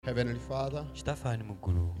Heavenly Father, Kitafani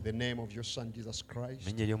mugulu in the name of your Son Jesus Christ,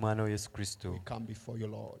 linnya ly'omwana wa Yesu Kristo we come before you,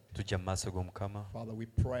 Lord. tujja mu maaso g'Omukama. Father, we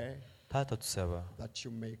pray Taata tusaba that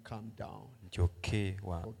you may come down. nti okke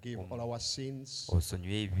Forgive all our sins.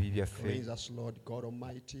 osonyiwe ebibi byaffe. Cleanse us, Lord God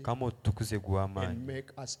Almighty, Mukama otukuze and gw'amaanyi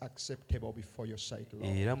make us acceptable before your sight,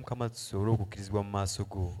 Lord. era Mukama tusobole okukkirizibwa mu maaso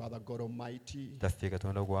go. Father God Almighty, Taffe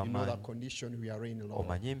Katonda you know the gw'amaanyi, condition we are in, Lord.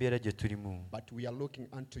 omanyi embeera gye tulimu, But we are looking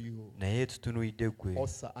unto you, naye tutunuulidde gwe,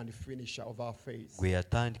 author and finisher of our faith. gwe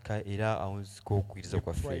yatandika era awunzika okukkiriza We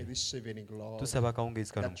pray kwaffe. this evening, Lord, Tusaba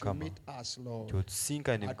akawungeezi kano that you Mukama meet us, Lord,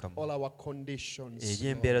 kyotusinkane at Mukama all our conditions. eri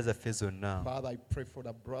Lord. embeera zaffe zonna. Father, I pray for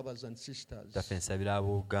the brothers and sisters. Taffe nsabira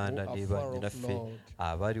abooluganda who are ne far bannaffe off, Lord.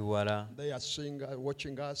 abali wala. They are seeing,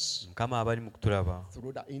 watching us Mukama abali mu kutulaba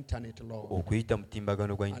through the internet, Lord. okuyita mu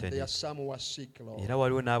mutimbagano gwa And there are internet. some who are sick, Lord. Era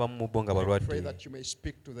waliwo n'abamu mu bo nga I pray balwadde. that you may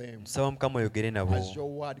speak to them Tusaba Mukama oyogere nabo as your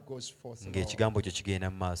word goes forth, Lord. ng'ekigambo kyo kigenda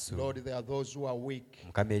mu maaso. Lord, there are those who are weak.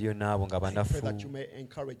 Mukama eriyo n'abo nga I pray banafu. that you may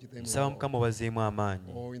encourage them, Tusaba Lord. Mukama obazeemu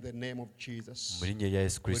amaanyi Oh, in the name of Jesus, mu linnya erya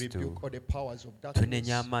Yesu we Kristo. rebuke all the powers of Tunenya darkness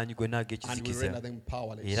amaanyi gonna and we ag'ekizikiza render them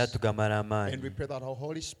powerless. era tugamala And we amaanyi. pray that our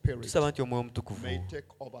Holy Spirit Tusaba nti omwoyo omutukuvu may take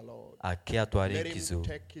over, Lord. akke atwale Let enkizo. him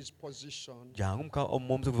take his position. Jangu omwoyo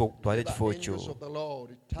omutukuvu otwale Let the ekifo kyo. angels of the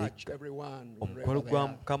Lord touch everyone Omukolo wherever they gwa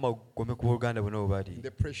are. Mukama gugome ku booluganda bonna bwe In bali.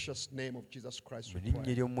 the precious name of Jesus Christ, Mu we linnya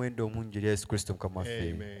pray. ery'omuwendo omungi erya Yesu Kristo Mukama waffe.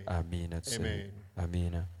 Amen. Amiina tusaba. Amen.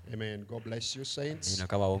 Amiina. Amen. God bless you, saints. Amiina.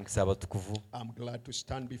 Mukama abawe omukisa abatukuvu. I'm glad to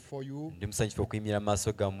stand before you. Ndi musanyufu okuyimirira mu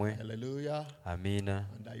maaso gammwe. Hallelujah. Amiina.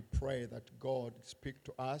 And I pray that God speak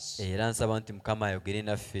to us Era nsaba nti Mukama ayogere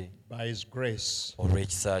naffe by His grace.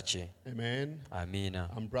 olw'ekisa kye. Amen. Amiina.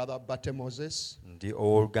 I'm Brother Bate Moses. Ndi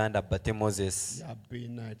owooluganda Bate Moses.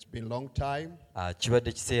 It's been a long time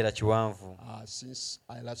Kibadde kiseera kiwanvu since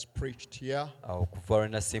I last preached here. okuva lwe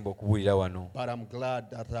nasemba okubuulira wano. But I'm glad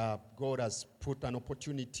that God has put an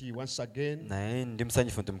opportunity once again Naye ndi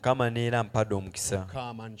musanyufu nti Mukama neera ampadde omukisa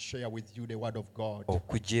come and share with you the word of God.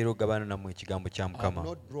 okujja era ogabana nammwe ekigambo kya I've Mukama.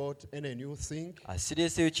 not brought any new thing.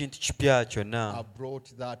 Asireeseyo kintu kipya kyonna, I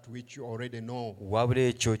brought that which you already know. wabula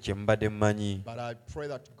ekyo kye mubadde mumanyi. But I pray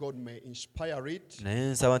that God may inspire it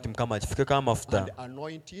Naye nsaba nti Mukama akifukeko amafuta, and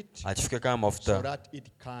anoint it akifukeko so amafuta that it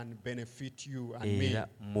can benefit you and me. era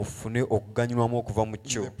mufune okuganyulwamu okuva mu In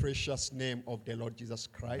kyo. the precious name of the Lord Jesus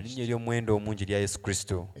Mu Christ. linnya ery'omuwendo omungi erya Yesu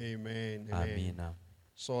Kristo. Amen. Amen. Amiina.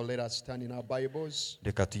 So let us stand in our Bibles.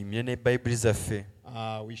 Leka tuyimire ne Bayibuli zaffe.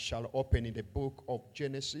 We shall open in the book of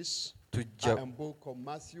Genesis Tujja and book of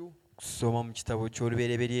Matthew. kusoma mu kitabo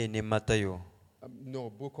ky'olubereberye ne Matayo.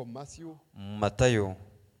 Book of Matthew, Mu Matayo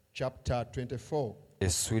chapter 24.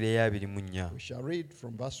 essuula eya 24. We shall read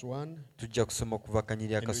from verse 1 Tujja kusoma kuva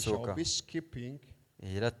kanyiri and we shall akasooka be skipping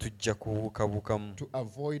era tujja kubuukabuukamu to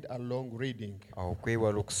avoid a long reading.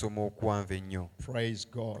 okwewala okusoma okwanvu ennyo. Praise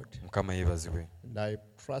God. Mukama yeebazibwe. And I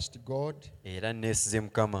trust God Era neesize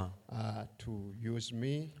Mukama to use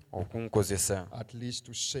me okunkozesa at least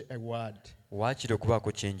to say a word, waakiri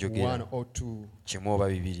okubaako kye njogera one or two, kimu oba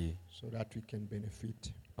bibiri so that we can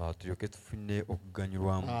benefit. tulyoke tufune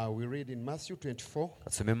okuganyulwamu. We read in Matthew 24.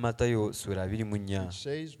 Kasome mu Matayo ssuula 24. It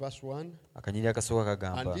says, verse 1, Akanyiri akasooka and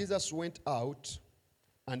kagamba, Jesus went out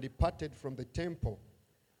and departed from the temple,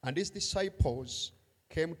 and his disciples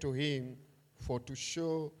came to him for to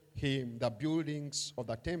show him the buildings of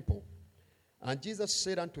the temple. And Jesus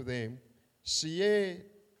said unto them, See ye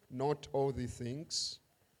not all these things?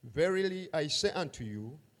 Verily I say unto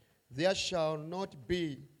you, there shall not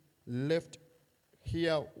be left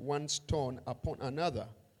here one stone upon another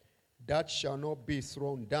that shall not be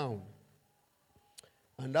thrown down.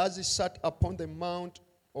 And as he sat upon the Mount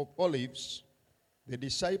of Olives, the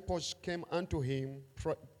disciples came unto him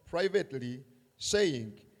privately,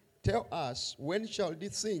 saying, Tell us, when shall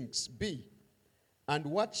these things be? And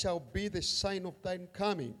what shall be the sign of thine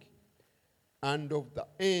coming and of the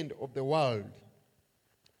end of the world?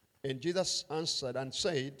 And Jesus answered and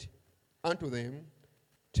said unto them,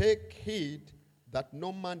 Take heed that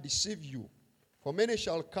no man deceive you. For many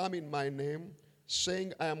shall come in my name,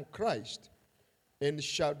 saying, I am Christ, and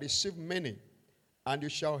shall deceive many. And you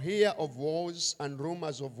shall hear of wars and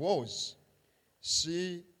rumors of wars.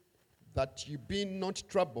 See that ye be not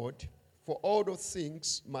troubled, for all those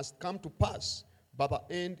things must come to pass, but the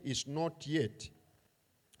end is not yet.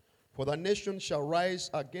 For the nation shall rise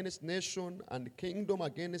against nation, and kingdom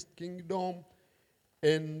against kingdom,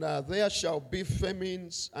 and there shall be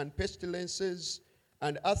famines and pestilences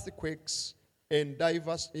and earthquakes in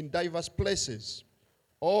diverse places.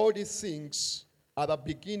 All these things are the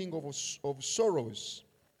beginning of sorrows.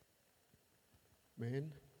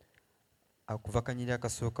 Amen. Akuva kanyiri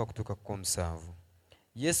akasooka okutuuka ku 7.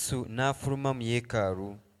 Yesu n'afuluma mu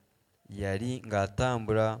yeekaalu, yali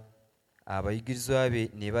ng'atambula, abayigirizwa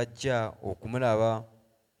be ne bajja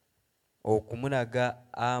okumulaga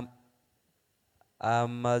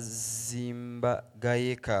amazimba ga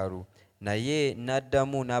yeekaalu. Naye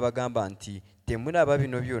n'addamu n'abagamba nti, temulaba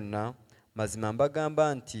bino byonna? Mazima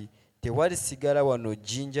mbagamba nti tewalisigala wano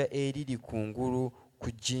jjinja eriri kungulu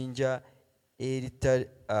ku jjinja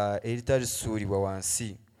eritalisuulibwa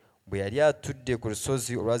wansi. Bwe yali atudde ku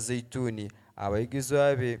lusozi olwa Zeyituuni,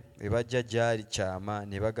 abayigirizwa be bwe bajja gy'ali kyama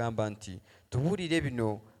ne bagamba nti, tubuulire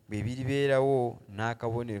bino bwe biribeerawo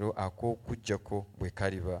n'akabonero ak'okuggyako bwe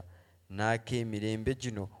kaliba, n'ak'emirembe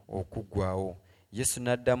gino okuggwaawo. Yesu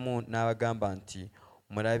n'addamu n'abagamba nti,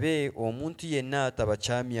 mulabe, omuntu yenna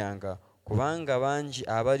tabakyamyanga, kubanga bangi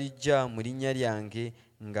abalijja mu linnya lyange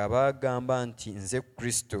nga bagamba nti nze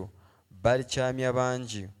Kristo, balikyamya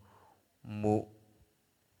bangi.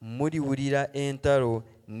 Muliwulira entalo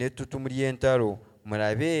n'ettutumu ly'entalo.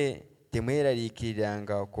 Mulabe,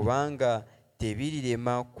 temweraliikiriranga, kubanga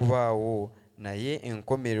tebirirema kubaawo, naye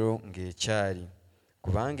enkomerero ng'ekyali.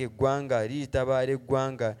 Kubanga eggwanga liritabaala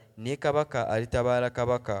eggwanga, ne kabaka alitabaala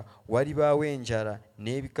kabaka. Walibaawo enjala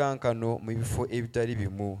n'ebikankano mu bifo ebitali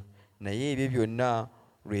bimu, naye ebyo byonna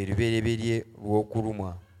lwe lubereberye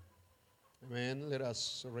lw'okulumwa. Amen. Let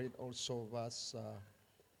us read also verse,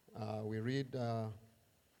 we read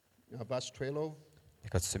verse 12.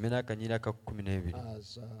 Leka tusome n'akanyira ka 12.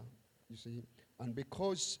 As you see, and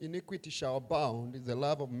because iniquity shall abound, the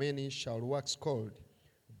love of many shall wax cold.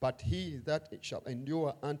 But he that shall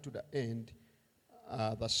endure unto the end,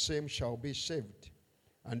 the same shall be saved.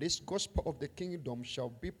 And this gospel of the kingdom shall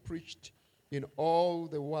be preached in all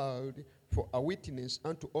the world for a witness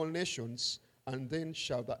unto all nations, and then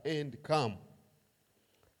shall the end come.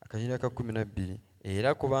 Akanyira ka 12.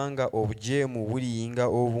 Era kubanga obujeemu buliyinga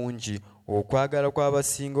obungi, okwagala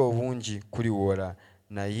kw'abasinga obungi kuliwola,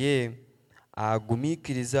 naye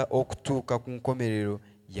agumiikiriza okutuuka ku nkomerero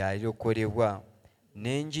y'alirokolebwa.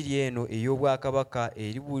 N'enjiri eno ey'obwakabaka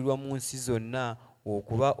eribuulirwa mu nsi zonna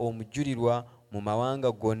okuba omujulirwa mu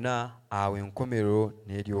mawanga gonna, awo enkomerero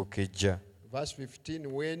n'eryoka ejja. Verse 15,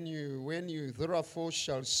 when you therefore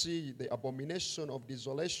shall see the abomination of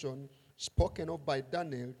desolation spoken of by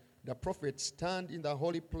Daniel the prophet stand in the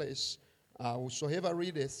holy place, whosoever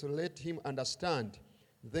readeth, let him understand.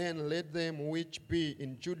 Then let them which be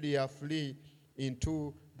in Judea flee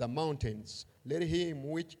into the mountains. Let him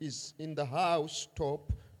which is in the house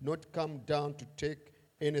top not come down to take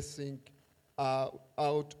anything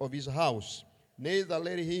out of his house. Neither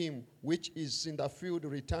let him which is in the field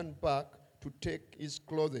return back to take his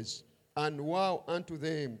clothes. And woe unto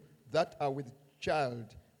them that are with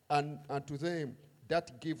child, and unto them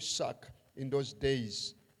that give suck in those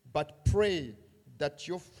days. But pray that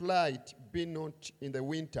your flight be not in the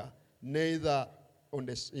winter, neither on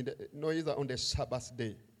the Sabbath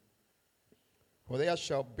day. For there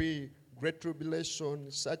shall be great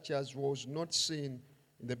tribulation, such as was not seen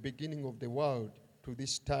in the beginning of the world to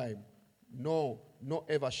this time, no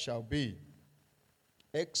ever shall be.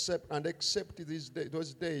 Except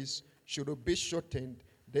those days should be shortened,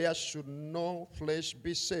 there should no flesh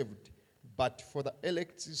be saved. But for the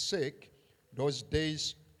elect's sake, those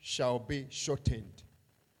days shall be shortened.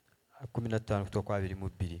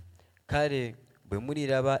 15:22. Kale bwe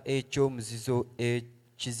muliraba ekyomuzizo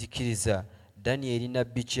ekizikiriza Danyeri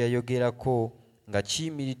nnabbi kye yayogerako nga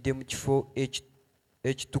kiyimiridde mu kifo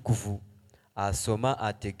ekitukuvu, asoma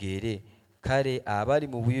ategeere. Kale abali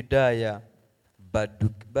mu Buyudaaya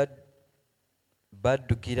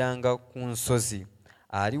baddukiranga ku nsozi,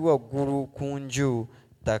 ali waggulu ku nju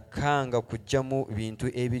takkanga kuggyamu bintu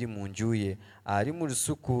ebiri mu nju ye, ali mu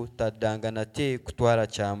lusuku taddanga nate kutwala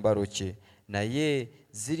kyambalo kye. Naye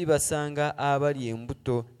ziribasanga abali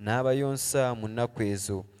embuto n'abayonsa mu nnaku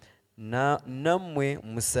ezo. Nammwe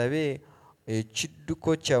musabe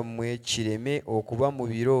ekidduko kyammwe kireme okuba mu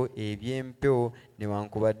biro eby'empewo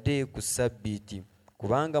newankubadde ku Ssabbiiti,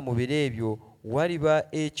 kubanga mu biro ebyo waliba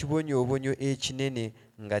ekibonyoobonyo ekinene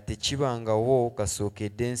nga tekibangawo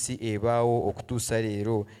kasookedde ensi ebaawo okutuusa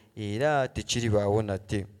leero, era tekiribaawo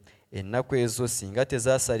nate. Ennaku ezo singa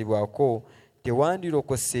tezaasalibwako,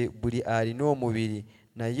 tewandirokose buli alina omubiri,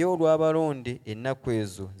 naye olw'abalonde ennaku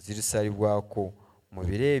ezo zirisalibwako. Mu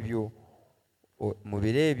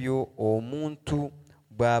biro ebyo omuntu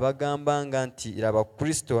bw'abagambanga nti laba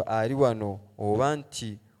Kristo ali wano, oba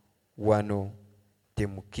nti wano,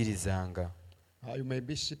 temukkirizanga. You may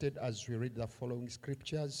be seated as we read the following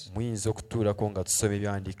scriptures. Muyinza okutuulako nga tusoma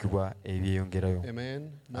ebyawandiikibwa ebyeyongerayo.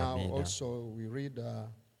 Amen. Now Amina. also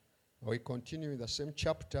we continue in the same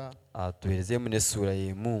chapter Tuweerezeemu n'essuula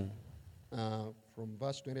y'emu. from from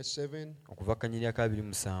verse 27. okuva kanyiri aka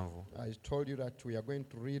 27. I told you that we are going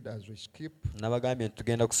to read as we skip. Nabagambye nti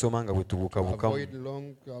tugenda kusoma nga bwe tubukabukamu Avoid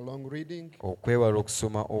long reading. okwewala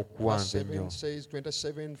okusoma Verse okuwanvu ennyo. 7 says,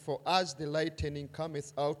 27, For as the lightning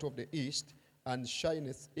cometh out of the east, and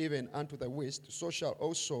shineth even unto the west, so shall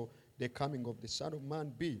also the coming of the Son of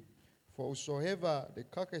Man be. For whosoever the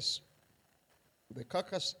carcass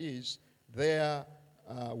is, there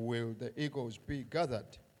will the eagles be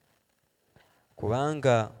gathered.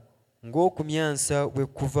 Kubanga ng'okumyansa bwe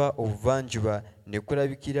kuva obuvanjuba ne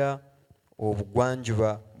kulabikira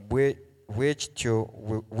obugwanjuba bwe kityo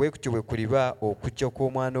bwe kuliba okujja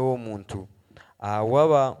kw'Omwana w'Omuntu.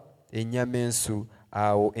 Awaba ennyama ensu,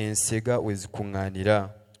 awo ensega we zikuŋŋaanira.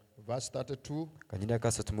 Verse 32. Kanyiri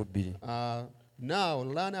aka 32. Now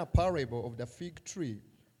learn a parable of the fig tree.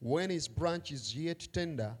 When his branch is yet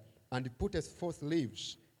tender, and putteth forth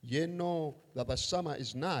leaves, ye know that the summer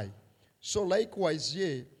is nigh. So likewise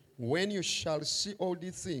ye, when you shall see all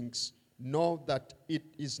these things, know that it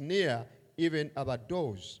is near, even at the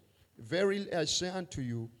doors. Verily I say unto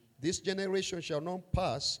you, this generation shall not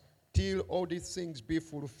pass till all these things be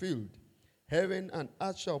fulfilled. Heaven and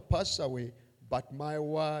earth shall pass away, but my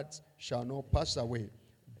words shall not pass away.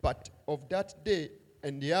 But of that day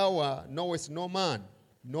and the hour knoweth no man,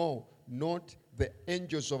 no, not the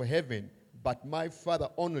angels of heaven, but my Father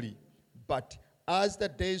only. But as the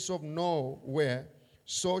days of Noah were,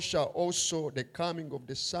 so shall also the coming of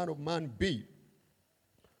the Son of Man be.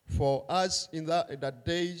 For as in the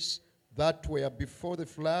days that were before the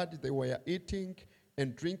flood, they were eating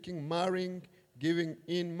and drinking, marrying, giving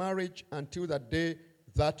in marriage, until the day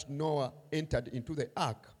that Noah entered into the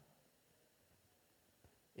ark.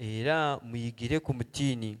 Era muyigire ku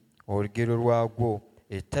mutiini olugero lwagwo,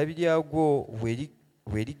 ettabi lyagwo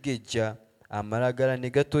bwe ligejja, amalagala ne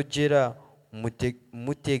gatojjera,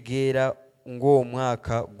 mutegeera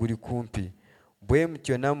ng'omwaka guli kumpi. Bwe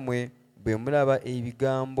mutyo nammwe bwe mulaba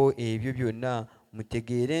ebigambo ebyo byonna,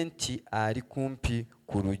 mutegeere nti ali kumpi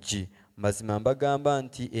ku luggi. Mazima mbagamba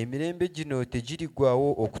nti emirembe gino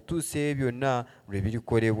tegiriggwaawo okutuusa ebyo byonna lwe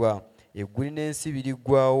birikolebwa. Eggulu n'ensi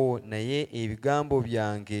biriggwaawo, naye ebigambo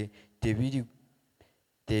byange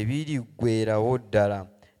tebiriggweerawo ddala.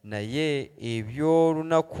 Naye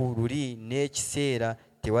eby'olunaku luli n'ekiseera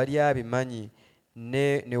tewali abimanyi,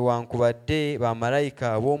 newankubadde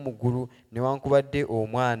bamalayika ab'omu ggulu, newankubadde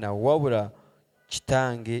Omwana, wabula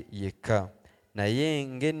Kitange yekka. Naye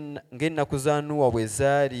ng'ennaku za Nuuwa bwe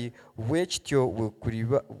zaali, bwe kityo bwe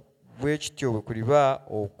kuliba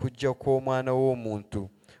okujja kw'Omwana w'Omuntu.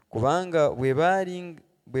 Kubanga bwe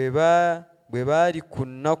baali ku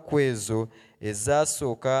nnaku ezo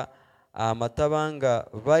ezaasooka, amataba nga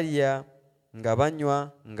balya, nga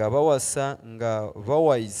banywa, nga bawasa, nga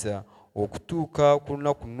bawayiza, okutuuka ku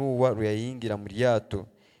lunaku Nuuwa lwe yayingira mu lyato,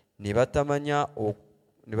 ne batamanya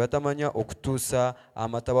okutuusa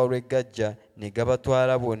amataba lwe gajja ne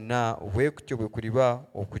gabatwala bonna. Bwe kutyo bwe kuliba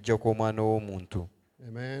okujja kw'Omwana w'Omuntu.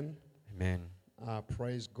 Amen. Amen.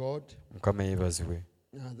 Praise God. Mukama yeebazibwe.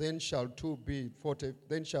 Then shall be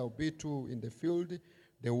two in the field,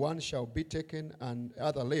 the one shall be taken and the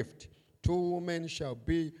other left. 2 women shall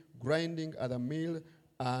be grinding at the mill,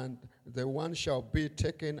 and the one shall be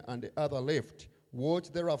taken and the other left.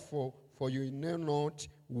 Watch therefore, for you know not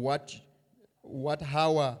what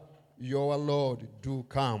hour your Lord do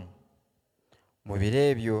come. Mu biro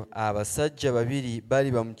ebyo abasajja babiri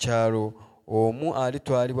baliba mu kyalo, omu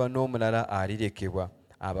alitwalibwa n'omulala alirekebwa.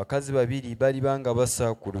 Abakazi babiri baliba nga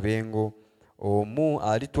basa ku lubengo, omu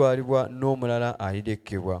alitwalibwa n'omulala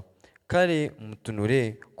alirekebwa. Kale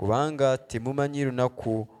mutunule, kubanga temumanyi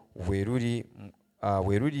lunaku bwe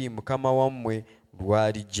luli Mukama wammwe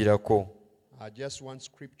lw'alijjirako. Just one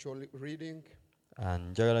scripture reading.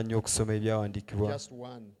 Njagala nnyo okusoma ebyawandiikibwa. Just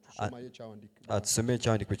one. Tusome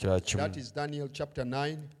ekyawandiikibwa kirala kimu. That is Daniel chapter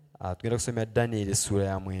 9. Tugenda kusomera Daniel essula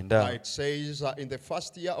ya 9. It says, in the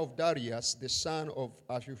first year of Darius, the son of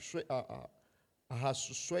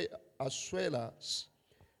Ahasuerus,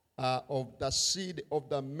 of the seed of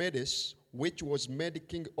the Medes, which was made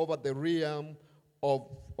king over the realm of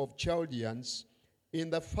Chaldeans,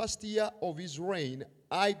 in the first year of his reign,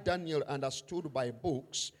 I, Daniel, understood by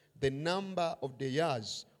books the number of the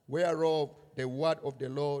years, whereof the word of the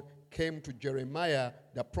Lord came to Jeremiah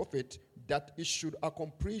the prophet, that it should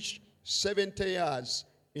accomplish 70 years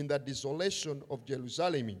in the desolation of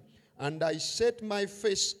Jerusalem. And I set my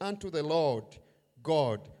face unto the Lord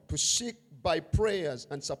God to seek by prayers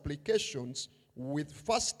and supplications with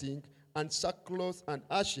fasting and sackcloth and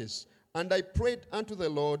ashes. And I prayed unto the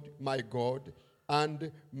Lord my God,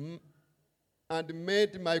 and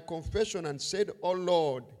made my confession and said, O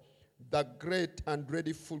Lord, the great and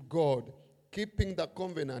dreadful God, keeping the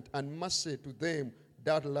covenant and mercy to them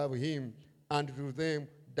that love him and to them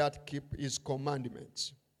that keep his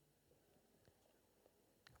commandments.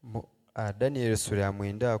 Daniel sura ya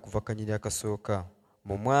 9 kuva kanyiri akasooka.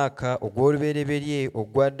 Mu mwaka ogw'olubereberye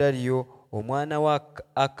ogwa Daliyo omwana wa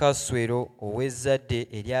Akaswero ow'ezzadde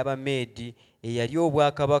ery'Abameedi eyali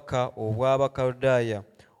obwakabaka obw'Abakaludaaya.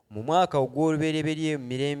 Mu mwaka ogw'olubereberye mu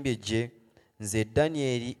mirembe gye, nze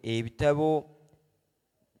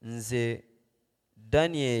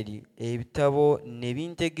Danyeri ebitabo ne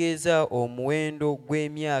bintegeeza omuwendo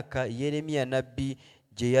gw'emyaka Yeremiya nnabbi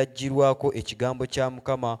gye yaggyirwako ekigambo kya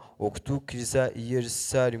Mukama okutuukiriza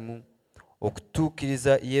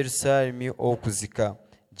Yerusaalemi okuzika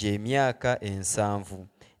gy'emyaka 7.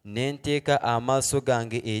 Ne nteeka amaaso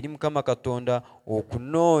gange eri Mukama Katonda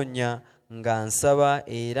okunoonya nga nsaba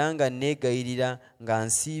era nga neegayirira nga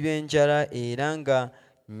nsiiba enjala era nga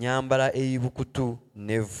nyambala ebibukutu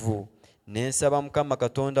n'evvu. Ne nsaba Mukama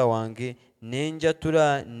Katonda wange, ne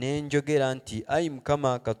njatula ne njogera nti, ayi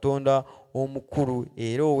Mukama Katonda omukulu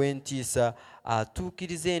era ow'entiisa,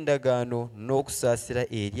 atuukiriza endagaano n'okusaasira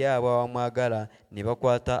eri abo abamwagala ne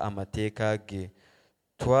bakwata amateeka ge.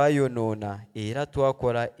 Twayonoona era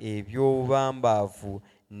twakola eby'obubambaavu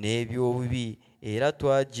n'eby'obubi, era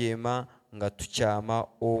twajeema nga tukyama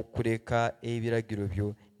okuleka ebiragiro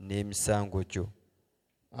byo n'emisango gyo.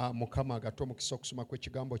 Mukama agatte omukisa okusoma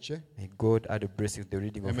kw'ekigambo kye. May God add a blessing to the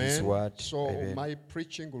reading of His word. So Amen. my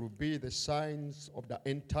preaching will be the signs of the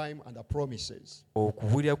end time and the promises.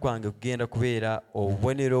 Okubuulira kwange kugenda kubeera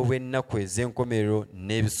obubonero bw'ennaku ez'enkomerero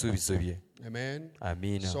n'ebisuubizo bye. Amen.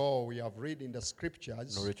 Amiina. So we have read in the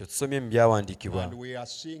scriptures, N'olwekyo tusomye mu byawandiikibwa and we are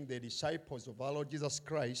seeing the disciples of our Lord Jesus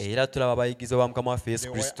Christ. era tulaba abayigirizwa ba Mukama waffe They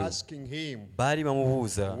Yesu were Kristo asking him, baali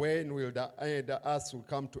bamubuuza when will the earth will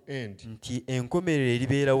come to end? nti enkomerero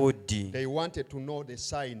eribeerawo ddi. They wanted to know the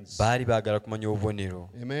signs. Baali baagala kumanya obubonero.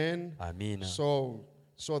 Amen. Amiina.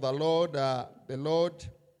 So the Lord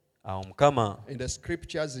Awo Mukama in the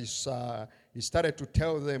scriptures he started to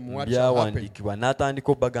tell them what shall happen. byawandiikibwa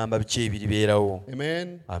n'atandika okubagamba biki ebiribeerawo.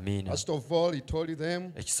 Amen. Amiina. First of all, he told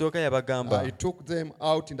them, Ekisooka yabagamba, he took them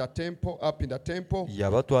out in the temple, up in the temple,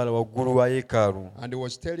 yabatwala waggulu wa yeekaalu and he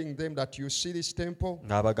was telling them that you see this temple,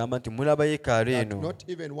 ng'abagamba nti mulaba yeekaalu that eno, not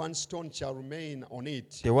even one stone shall remain on it.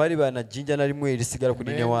 tewali banajjinja na limu erisigala ku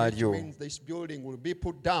nnine Amen. Which waalyo. means this building will be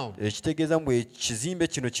put down. Ekitegeeza mbu ekizimbe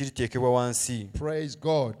kino kiriteekebwa wansi. Praise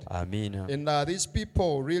God. Amiina. And these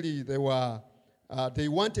people really, they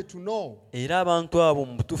wanted to know, Era abantu abo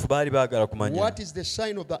mu butuufu baali baagala kumanya what is the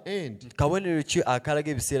sign of the end? kabonero ki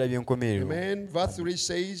akalaga ebiseera by'enkomerero. Amen. Verse 3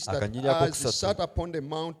 says that Akanyiri ako as he kusatu. sat upon the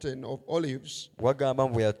mountain of Olives, Wagamba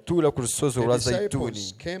mbu bwe yatuula ku lusozi the olwa disciples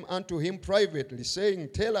Zayituuni, came unto him privately, saying,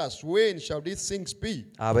 tell us, when shall these things be?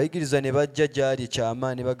 abayigirizwa ne bajja gy'ali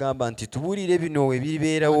ekyama ne bagamba nti tubuulire bino And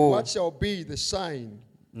ebiribeerawo what shall be the sign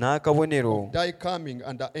n'akabonero of thy coming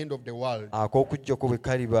and the end of the world? ak'okujjako bwe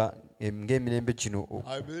kaliba ng'emirembe kino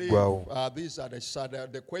I believe okugwawo. these are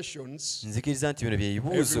the questions Nzikiriza nti bino bye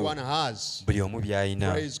bibuuzo everyone has. buli omu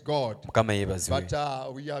by'alina. Praise God. Mukama yeebazibwe.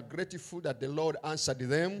 But we are grateful that the Lord answered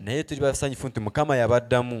them. Naye tuli basanyufu nti Mukama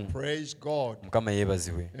yabaddamu. Praise God. Mukama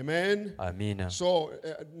yeebazibwe. Amen. Amiina. So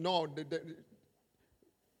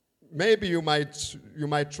maybe you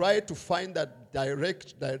might try to find that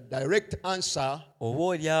direct answer. Oba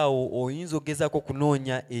oli awo oyinza okugezaako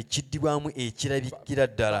okunoonya ekiddibwamu ekirabikira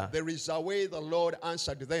ddala. There is a way the Lord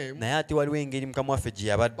answered them, Naye ate waliwo engeri Mukama waffe gye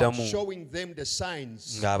yabaddamu showing them the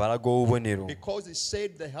signs. ng'abalaga obubonero. Because he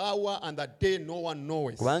said the hour and the day no one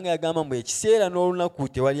knoweth. Kubanga yagamba mbu ekiseera n'olunaku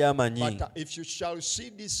tewali amanyi. But if you shall see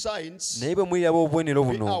these signs, Naye bwe muliraba obubonero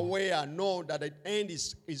be buno, aware, know that the end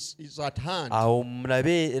is at hand. awo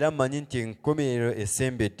mulabe era mmanyi nti enkomerero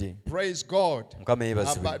esembedde. Praise God. Mukama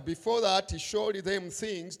yeebazibwe. But before that, he showed them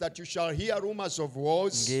things that you shall hear rumors of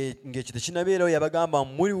wars. Ng'ekyo tekinabeerawo yabagamba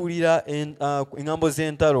muliwulira eŋŋambo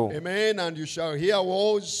z'entalo Amen. And you shall hear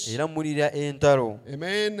wars. era mulira entalo.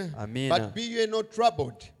 Amen. Amiina. But be ye not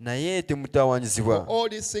troubled. Naye For temutawaanyizibwa all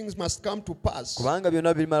these things must come to pass. kubanga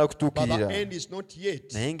byonna birimala But the kutuukirira, end is not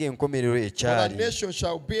yet. naye ng'enkomerero For the ekyali. nation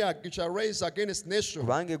shall rise against nation,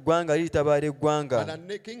 Kubanga eggwanga liritabaala eggwanga and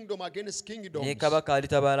the kingdom against kingdom. ne kabaka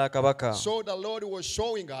alitabaala kabaka. So the Lord was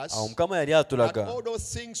showing us awo mukama yali that atulaga all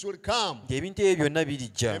those things will come. ng'ebintu ebyo byonna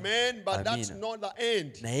birijja. Amen. But that's Amina. not the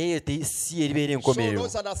end. naye si eribeera So enkomerero,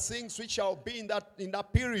 those are the things which shall be in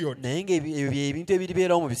that period. naye ng'ebyo byebintu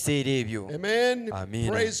ebiribeerawo mu biseera ebyo. Amen.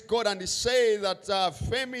 Amina. Praise God. And he says that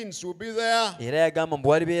famines will be there, Era yagamba mbu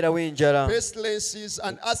walibeerawo enjala, pestilences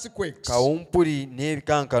and earthquakes kawumpuli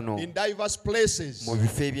n'ebikankano in diverse places. mu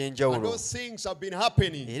bifo And eby'enjawulo. those things have been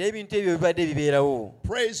happening. Era ebintu ebyo bibadde bibeerawo.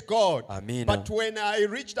 Praise God. Amina. But when I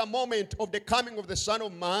reach the moment of the coming of the Son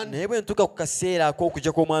of Man, naye bwe ntuuka ku kaseera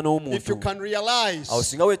ak'okujja kw'omwana if you w'omuntu, can realize, awo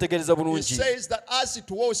singa weetegereza he bulungi, says that as it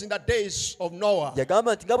was in the days of Noah,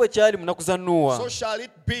 yagamba nti nga bwe kyali mu nnaku za Nuuwa, so shall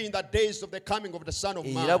it be in the days of the coming of the Son of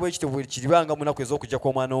era Man. bwe kityo bwe kiribanga mu nnaku ez'okujja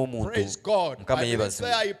kw'omwana Praise w'omuntu. God. Mukama I believe yeebazibwe.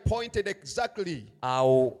 there he pointed exactly.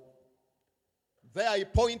 Awo There he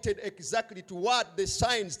pointed exactly to what the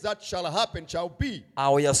signs that shall happen shall be.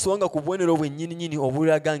 yasonga ku bubonero bwennyininyini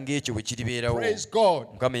obulaga ng'ekyo bwe kiribeerawo. Praise God.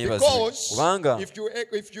 Mukama yeebazibwe. Because Kubanga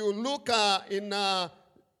if you look in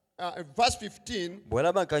verse 15,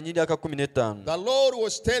 bw'olaba akanyiri aka 15, the Lord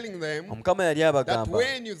was telling them omukama yali that abagamba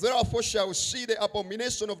when you therefore shall see the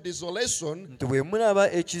abomination of desolation nti bwe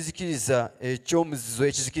mulaba ekizikiriza eky'omuzizo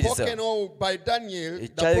ekizikiriza spoken of by Daniel the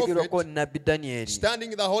ekyayogerwako prophet, nabbi Danyeri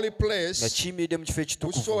standing in the holy nga place, kiyimiridde mu kifo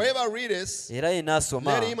ekitukuvu, whosoever readeth, era yenna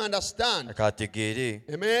asoma let him understand. akategeere.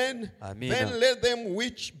 Amen. Amina. Then let them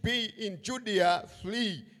which be in Judea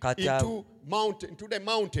flee Kati into the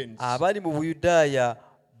mountains, abali mu Buyudaaya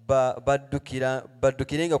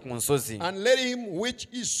baddukirenga ku nsozi, and let him which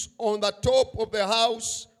is on the top of the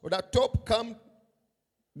house or the top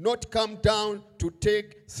not come down to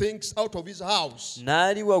take things out of his house.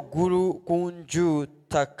 n'ali waggulu ku nju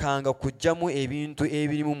takkanga kuggyamu ebintu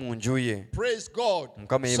ebirimu mu nju ye. Praise God.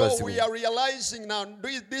 Mukama So yeebazibwe. we are realizing now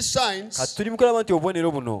these signs. Kati tuli mu kulaba nti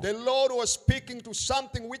obubonero buno The Lord was speaking to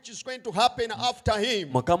something which is going to happen after him,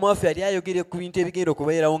 Mukama waffe yali ayogere ku bintu ebigenda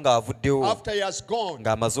okubeerawo ng'avuddewo, after he has gone.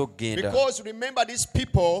 ng'amaze okugenda. Because remember, these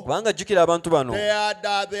people, Kubanga jjukira abantu bano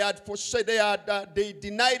they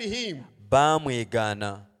denied him.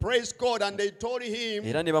 baamwegaana, Praise God. And they told him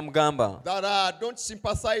era ne bamugamba that don't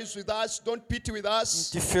sympathize with us, don't pity with us.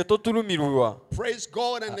 nti ffe totulumirwa. Praise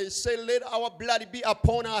God. And they say, let our blood be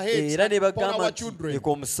upon our heads Era and ne upon bagamba our nti children. leka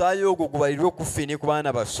omusaayi ogwo gubalirwe ku ffe ne ku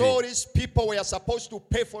baana So baffe. these people were supposed to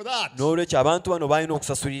pay for that. N'olwekyo abantu bano balina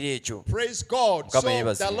okusasulira ekyo. Praise God. Mukama So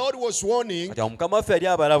yeebazibwe. the Lord was warning Kati awo Mukama waffe yali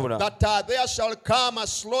abalabula that there shall come a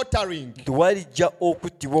slaughtering, nti walijja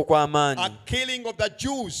okuttibwa okw'amaanyi, a killing of the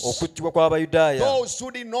Jews, okuttibwa kw'Abayudaaya, those who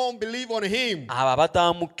did not believe on him, abo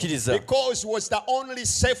abataamukkiriza, because he was the only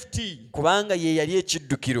safety. kubanga ye yali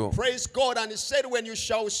ekiddukiro. Praise God. And he said, when you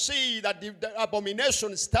shall see that the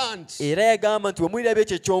abomination stands, Era yagamba nti bwe muliraba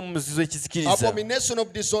ekyo eky'omuzizo ekizikiriza, abomination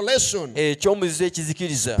of desolation, eky'omuzizo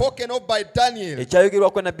ekizikiriza spoken of by Daniel,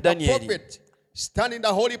 ekyayogerwako nabbi the Danyeri, prophet, stand in the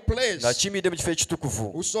holy place. nga kiyimiridde mu kifo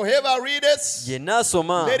ekitukuvu, Whosoever readeth, yenna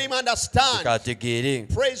asoma let him understand. kaategeere.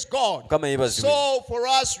 Praise God. Mukama yeebazibwe. So for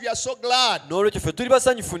us, we are so glad N'olwekyo ffe tuli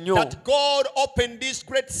basanyufu nnyo that God opened these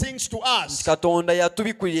great things to nti us. Katonda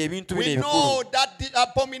yatubikulira ebintu We bino know ebikulu. that the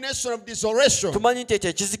abomination of desolation, Tumanyi nti ekyo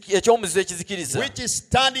eky'omuzizo ekizikiriza which is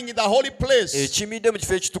standing in the holy place, ekiyimiridde mu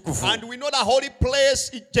kifo ekitukuvu, and we know the holy place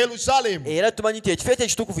is Jerusalem. era tumanyi nti ekifo ekyo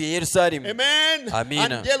ekitukuvu ye Yerusaalemi. Amen.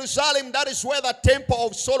 Amina. And Jerusalem, that is where the temple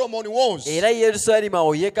of Solomon was. Era Yerusaalemi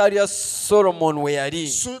awo yeekaalu ya Solomoni we yali.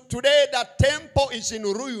 So today the temple is in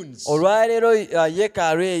ruins. Olwaleero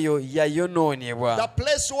yeekaalu eyo The yayonoonebwa.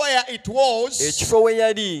 place where it was, Ekifo we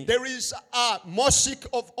yali there is a mosque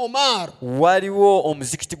of Omar. waliwo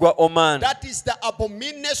omuzikiti gwa Oman. That is the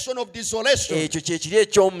abomination of desolation, Ekyo kye kiri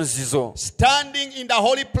eky'omuzizo standing in the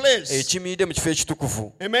holy place. ekiyimiridde mu kifo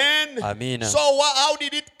ekitukuvu. Amen. Amina. So how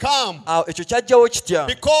did it come? Awo ekyo kyajjawo kitya?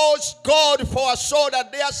 Because God foresaw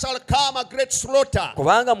that there shall come a great slaughter.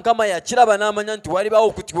 Kubanga Mukama yakiraba n'amanya nti walibaawo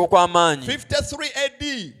okuttibwa okw'amaanyi. 53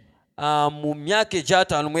 AD. Mu myaka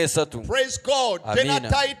egy'ataano mu esatu, Praise God. Amina.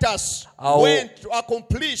 General Titus Awo- went to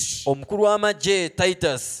accomplish, omukulu w'amagye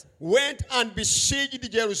Titus went and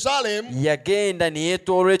besieged Jerusalem, yagenda ne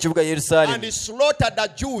yeetooloola ekibuga and he Yerusaalemi slaughtered the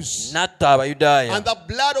Jews. n'atta Abayudaaya. And the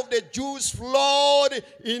blood of the Jews flowed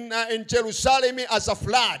in Jerusalem as a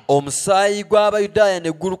flood. Omusaayi gw'Abayudaaya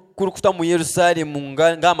ne kulukuta mu Yerusalemu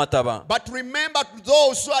ng'amataba. But remember, to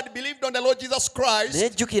those who had believed on the Lord Jesus Christ,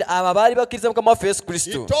 Nejjukira abo baali bakkiriza Mukama waffe Yesu he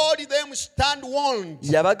Kristo. told them, stand warned.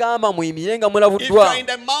 Yabagamba muyimire nga If you are mulabuddwa. in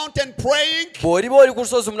the mountain praying, Bw'oliba oli ku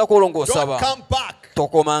lusozi omunaku olwo don't ng'osaba, come back.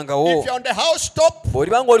 tokomangawo. If you're on the housetop,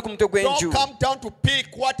 Bw'oliba ng'oli ku mutwe gw'enju, don't come down to pick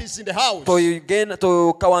what is in the house.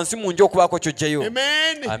 toka wansi mu nju okubaako ky'oggyeyo.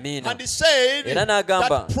 Amen. Amina. And he said Era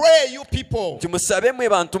n'agamba, that pray you people nti musabe mmwe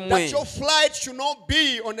bantu mmwe, that your flight should not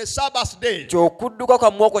be on a Sabbath day. nti okudduka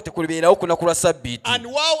kwammwe okwo tekulibeerawo ku lunaku lwa Ssabbiiti. And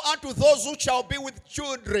woe unto those who shall be with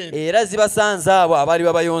children. Era zibasanze abo abaali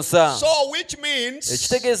babayonsa. So which means,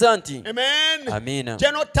 Ekitegeeza nti, amen, Amina,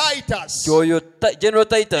 General Titus, kyoyo General if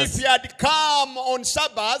Titus he had come on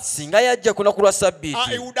Sabbath, singa yajja ku lunaku lwa he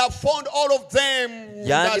Ssabbiiti, would have found all of them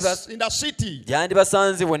in the city,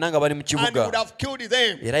 yandibasanze bonna nga bali mu and he kibuga, would have killed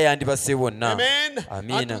them. era yandibase bonna. Amen. And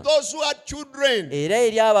to Amina. those who had children, Era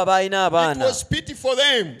eri abo abalina it abaana was pity for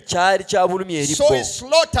them. kyali kya bulumi eri So bo. he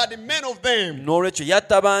slaughtered many of them, N'olwekyo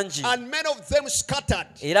yatta bangi, and many of them scattered.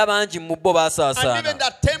 era bangi mu bo And even baasaasaana.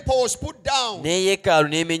 the temple was put down, Ne yeekaalu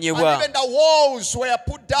and n'emenyebwa, even the walls were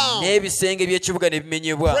put down. n'ebisenge by'ekibuga ne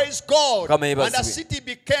bimenyebwa. Praise God. Kama And yeebazibwe. the city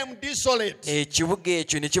became desolate. Ekibuga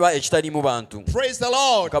ekyo ne kiba ekitaliimu bantu. Praise the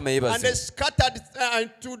Lord. Kama yeebazibwe. And they scattered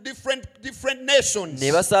to different nations.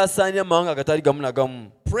 Ne basaasaanira mu mawanga agatali gamu na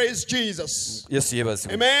gamu. Praise Jesus. Yesu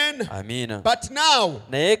yeebazibwe. Amen. Amiina. But now,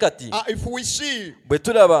 Naye kati if we see, bwe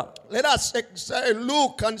tulaba, let us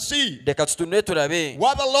look and see leka tutunule tulabe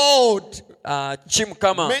what the Lord ki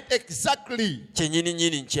Mukama meant exactly.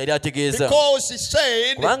 kyennyininyini nti yali ategeeza. Because he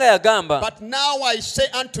said, Kubanga yagamba but now I say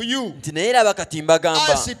unto you, nti naye laba kati mbagamba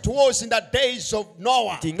as it was in the days of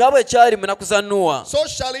Noah, nti nga bwe kyali mu nnaku za Nuwa, so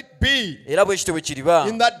shall it be era bwe kityo bwe kiriba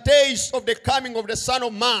in the days of the coming of the Son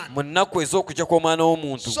of Man. mu nnaku ez'okujja kw'Omwana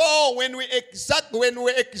w'Omuntu. So when we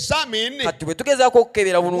examine Kati bwe tugezaako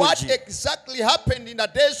okukebera what bulungi exactly happened in the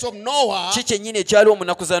days of Noah, ki kyennyini ekyaliwo mu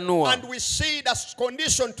nnaku za Nuwa, and we see the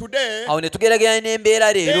condition today, awo ne tugeraganya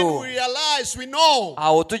n'embeera then leero, we realize, we know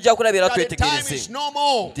awo tujja kulabira that the time twetegereze is no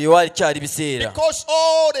more. nti wakyali biseera. Because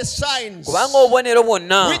all the signs Kubanga obubonero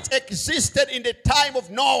bwonna which existed in the time of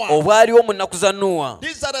Noah, obwaliwo mu nnaku za Nuwa,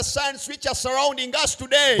 these are the signs which are surrounding us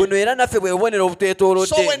today. buno era naffe bwe bubonero So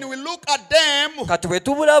obutwetoolodde. when we look at them, Kati bwe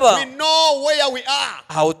tubulaba, we know where we are.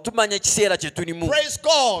 awo tumanya kiseera kye tulimu. Praise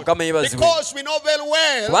God. Mukama yeebazibwe. Because we know very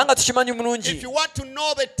well, Kubanga tukimanyi if bulungi, you want to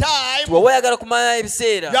know the time, bw'oba oyagala kumanya you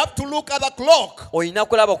ebiseera, have to look at the clock. olina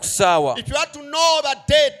kulaba ku ssaawa. If you want to know the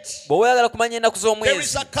date, Bw'oba oyagala kumanya ennaku there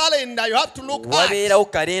is z'omwezi, a calendar you have to look at. wabeerawo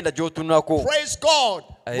kalenda gy'otunulako. Praise God.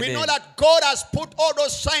 We Amen. know that God has put all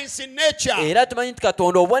those signs in nature. Era tumanyi nti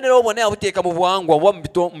Katonda obubonero bwonna yabuteeka mu buwangwa oba mu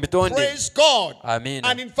bitonde. Praise God. Amiina.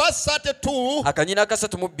 And in verse 32, Akanyina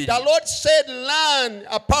akasatu mu bbiri, the Lord said, learn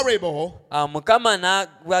a parable Mukama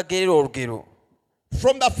n'abagerera olugero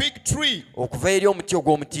from the fig tree. okuva eri omuti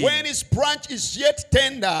ogw'omutiini, When its branch is yet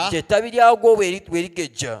tender ettabi lyagwo bwe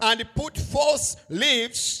ligejja, and put forth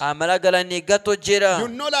leaves, amalagala ne gatojjera, you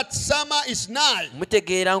know that summer is nigh.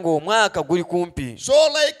 mutegeera ng'omwaka guli kumpi. So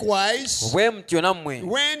likewise, Bwe mutyo nammwe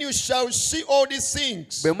when you shall see all these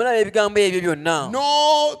things, bwe mulaba ebigambo ebyo byonna,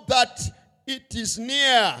 know that it is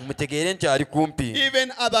near, mutegeere nti ali kumpi,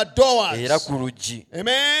 even at the doors. era ku luggi.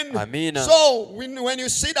 Amen. Amiina. So when you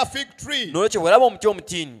see the fig tree, N'olwekyo bw'olaba omuti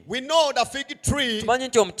omutiini, we know the fig tree, tumanyi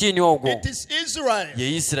nti omutiini ogwo it is Israel.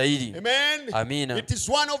 ye Isirayiri. Amen. Amiina. It is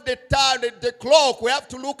one of the clock we have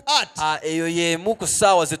to look at. Eyo y'emu ku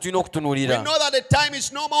ssaawa ze tulina We okutunuulira. know that the time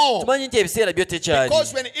is no more. Tumanyi nti ebiseera byo tekyali.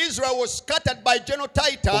 Because when Israel was scattered by General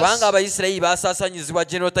Titus, Kubanga Abayisirayiri baasaasanyizibwa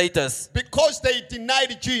General Titus, because they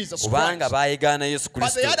denied Jesus kubanga Christ. baayegaana Yesu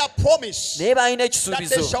But they Kristo. had a promise Naye baalina that they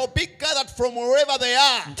ekisuubizo shall be gathered from wherever they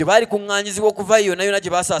are. nti baali kuŋŋaanyizibwa okuva yonna yonna gye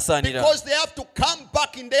baasaasaanira, Because they have to come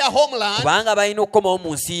back in their homeland. kubanga balina okukomawo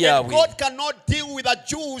mu nsi And yaabwe. God cannot deal with the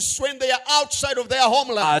Jews when they are outside of their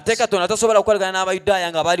homeland. Ate Katonda tasobola kukolagana n'Abayudaaya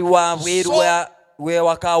nga bali wabweru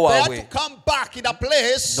w'ewaka They have to waabwe. come back in a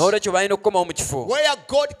place N'olwekyo balina okukomawo mu kifo where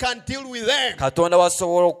God can deal with them. Katonda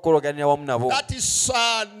wasobola okukolaganira wamu nabo. That is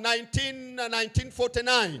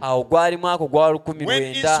 1949. Awo gwali mwaka gwa lukumi When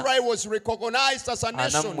lwenda Israel was recognized as a ana mu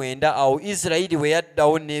nation, mwenda, awo Isirayiri bwe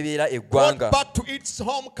yaddawo n'ebeera eggwanga, brought back to its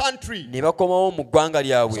home country, ne bakomawo mu ggwanga so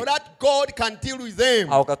lyabwe. that God can deal with them.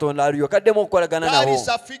 Awo Katonda alyoka addemu okukolagana That nabo. is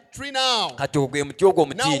a fig tree now. Kati ogwo gwe muti ogwo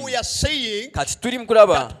Now we omutiini. are saying Kati tuli mu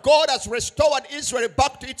kulaba that God has restored Israel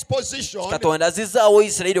back to its position. Katonda azizzaawo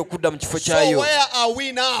Isirayiri okudda mu kifo So kyayo. where are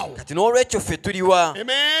we now? Kati n'olwekyo ffe tuliwa.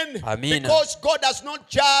 Amen. Amina. Because God does not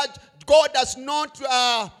judge, God does not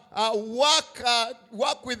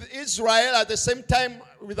work with Israel at the same time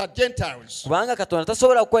Gentiles. kubanga Katonda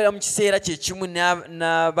tasobola kukolera mu kiseera kye kimu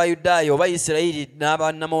n'Abayudaaya oba Isirayiri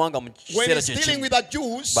n'Abannamawanga mu When kiseera he's kye dealing kimu. with the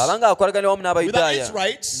Jews, Bw'abanga akolagana wamu with the n'Abayudaaya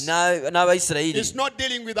Israelites, n'Abayisirayiri, he's not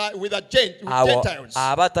dealing with the awo Gentiles.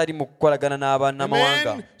 aba atali mu kukolagana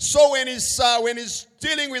n'Abannamawanga. Amen. So when he's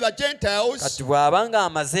dealing with the Gentiles, Kati bw'abanga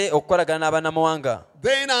amaze okukolagana n'Abannamawanga,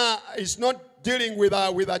 then he's not dealing with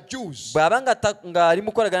the Jews. bw'abanga ng'ali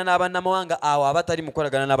mu kukolagana n'Abannamawanga, awo aba atali mu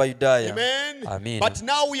kukolagana n'Abayudaaya. Amen. Amen. But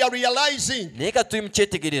now we are realizing Naye ka tuli mu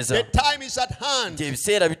kyetegereza the time is at hand, nti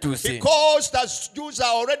ebiseera bituuse, because the Jews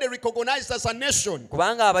are already recognized as a nation.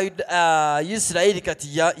 kubanga Isirayiri kati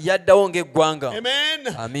yaddawo ng'eggwanga. Amen.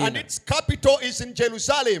 Amen. And its capital is in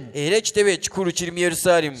Jerusalem. Era ekitebe ekikulu kiri mu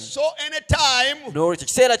Yerusaalemu. So anytime N'olwekyo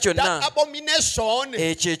ekiseera that kyonna abomination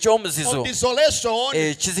ekyo ekyomuzizo of desolation,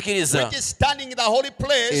 ekizikiriza which is standing in the holy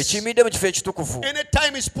place, ekiyimiridde mu kifo ekitukufu,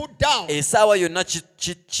 anytime is put down, essaawa yonna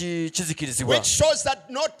kizikirizibwa. which shows that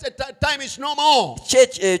not time is no more.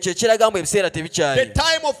 Ekyo ekiraga mbu ebiseera The tebikyali.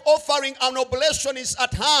 time of offering an oblation is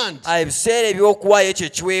at hand. Ebiseera eby'okuwaayo ekyo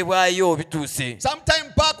ekiweebwayo bituuse.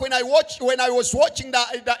 Sometime back when I was watching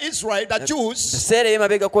the Israel, the Jews, Ebiseera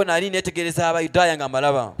eby'emabegako nali neetegereza Abayudaaya nga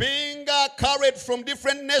mbalaba being carried from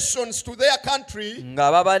different nations to their country,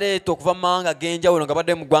 nga babaleeta okuva mu mawanga ag'enjawulo nga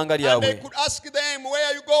badde mu ggwanga and they lyabwe. could ask them, "Where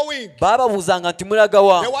are you going?" Baababuuzanga nti mulaga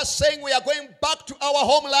wa? They were saying, "We are going back to our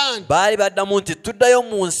homeland Baali baddamu nti tuddayo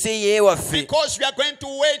mu nsi y'ewaffe because we are going to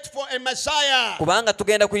wait for a Messiah. kubanga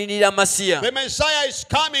tugenda kulindirira Masiya. The Messiah is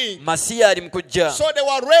coming." Masiya ali mu kujja. So they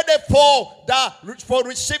were ready for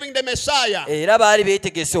receiving the Messiah. Era baali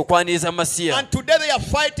beetegese okwaniriza Masiya. And today they are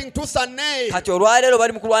fighting tooth and nail Kati olwaleero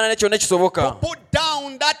bali mu kulwana ne kyonna to kisoboka put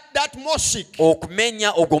down that mosque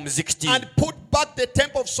okumenya ogwo omuzikiti, and put back the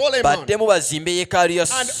temple of Solomon baddemu bazimbe yeekaalu ya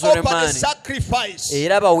and offer the Sulemaani sacrifice,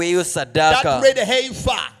 era baweeyo saddaaka that red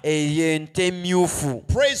heifer. ey'ente emyufu.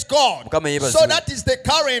 Praise God. Mukama yeebazibwe. So that is the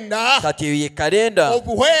calendar Kati eyo ye kalenda of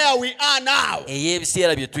where we are now.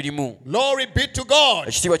 ey'ebiseera bye tulimu. Glory be to God.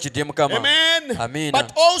 Ekitiibwa kidde Mukama. Amen. Amiina.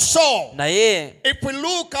 But also, Naye if we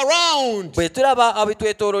look around bwe tulaba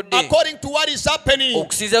abitwetoolodde according to what is happening,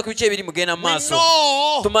 okusinziira ku biki ebiri mugenda mu we maaso,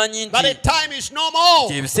 know tumanyi that the nti time is no more.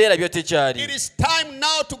 ebiseera byo It tekyali. is time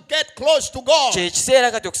now to get close to God. Kye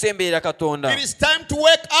kiseera kati okusemberera Katonda. It is time to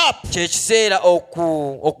wake up. Kye kiseera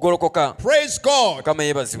okugolokoka. Praise God. Mukama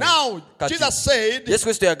yeebazibwe. Now, Kati Jesus said, Yesu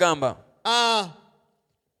Kristo yagamba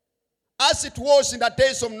as it was in the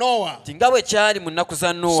days of Noah, nti nga bwe kyali mu nnaku za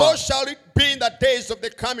so Nuwa, shall it be in the days of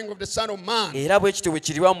the coming of the Son of Man. era bwe kityo bwe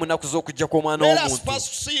kiriba mu nnaku z'okujja kw'Omwana Let us w'Omuntu.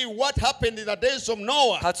 first see what happened in the days of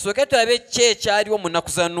Noah, Katusooke tulabe ki ekyaliwo mu nnaku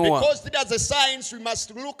za Nuwa, because these are the signs we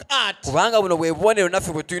must look at kubanga buno bwe bubonero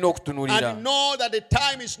naffe bwe tulina okutunuulira. and know that the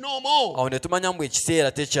time is no more. Awo ne tumanya mbu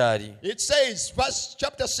ekiseera tekyali. It says,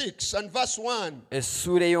 chapter 6 and verse 1,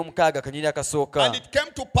 Essuula ey'omukaaga kanyiri akasooka. and it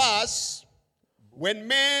came to pass when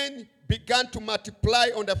men began to multiply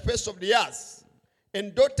on the face of the earth,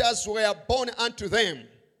 and daughters were born unto them,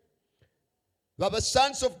 that the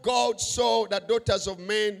sons of God saw the daughters of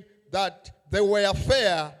men that they were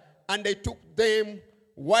fair, and they took them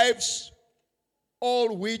wives,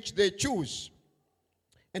 all which they choose.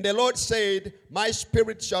 And the Lord said, My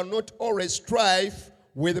spirit shall not always strive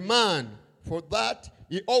with man, for that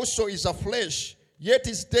he also is a flesh, yet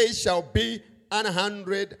his days shall be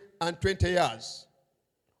 120 years.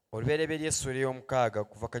 Olubereberye essuula ey'omukaaga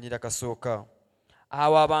kuva kanyiri akasooka.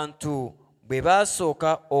 Awo abantu bwe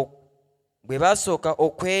baasooka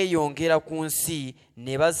okweyongera ku nsi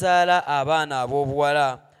ne bazaala abaana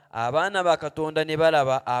ab'obuwala, abaana ba Katonda ne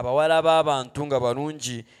balaba abawala b'abantu nga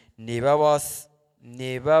balungi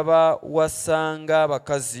ne babawasanga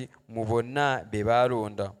abakazi mu bonna be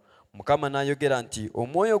baalonda. Mukama n'ayogera nti,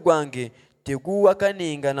 Omwoyo gwange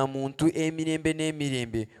teguwakanenga na muntu emirembe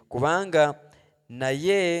n'emirembe, kubanga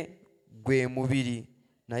naye gwe mubiri,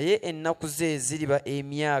 naye ennaku ze ziriba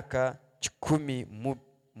emyaka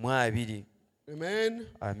 120. Amen.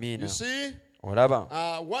 Amiina. You see, Olaba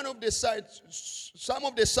some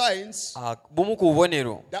of the signs bumu ku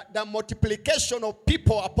bubonero that the multiplication of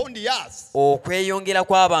people upon the earth. okweyongera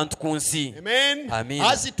kw'abantu ku nsi. Amen. Amen.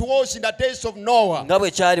 As it was in the days of Noah, Nga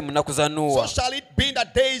bwe kyali mu nnaku za so Nuwa, shall it be in the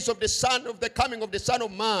days of the coming of the Son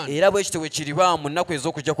of Man. era bwe kityo bwe kiriba mu nnaku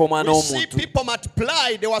ez'okujja kw'Omwana We see w'Omuntu. people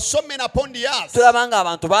multiply. There were so many upon the earth. Tulaba nga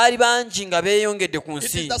abantu baali bangi nga beeyongedde ku It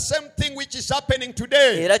is nsi, the same thing which is happening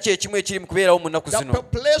today. era kye kimu ekiri mu kubeerawo mu nnaku The zino.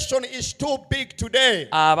 population is too big today.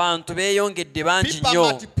 abantu beeyongedde bangi People are nnyo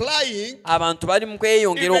multiplying. abantu bali mu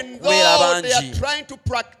kweyongera Even okubeera though they are bangi trying to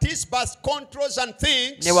practice birth controls and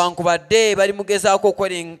things, newankubadde bali mugezaako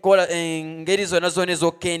okukola engeri zonna zonna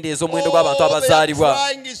ez'okkendeeza omuwendo gw'abantu all they are abazaalibwa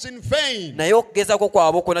trying is in vain. naye okugezaako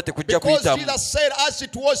kwabwe kwonna tekujja Because kuyitamu Jesus said, as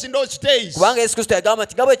it was in those days. kubanga yesu kristo yagamba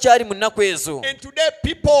nti nga bwe kyali mu nnaku ezo And today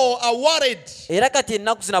people are worried. era kati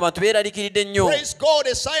ennaku zino abantu beeraliikiridde nnyo Praise God,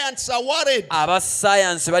 the science are worried.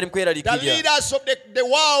 abasayansi bali mu The kweraliikirira leaders of the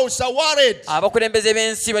world are worried. abakulembeze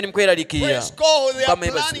b'ensi bali mu kweraliikirira Praise God, they are Mukama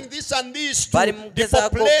yeebazibwe. planning this and this to Bali mu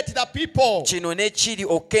kugezaako depopulate the people. kino n'ekiri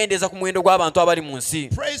okukendeeza ku muwendo gw'abantu abali mu nsi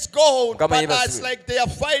Praise God, Mukama but yeebazibwe. it's like they are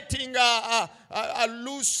fighting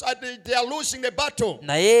they are losing the battle.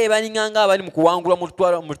 naye balinganga abali mu kuwangulwa mu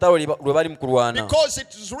lutalo lwe bali mu kulwana Because it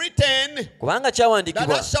is written kubanga that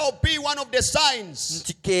kyawandiikibwa that shall be one of the signs.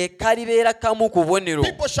 nti ke kalibeera kamu ku bubonero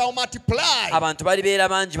People shall multiply. abantu balibeera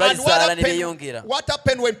bangi And balizaala ne beeyongera what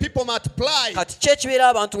happened when people multiply? kati ki ekibeera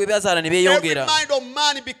abantu bwe bazaala ne Every beeyongera mind of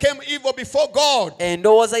man became evil before God.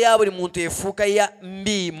 endowooza ya buli muntu efuuka ya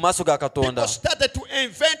mbi mu maaso ga katonda People started to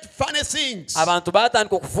invent funny things. abantu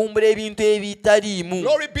baatandika okuvumbula ebintu ebitaliimu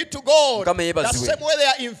Glory be to God. Mukama The yeebazibwe. same way they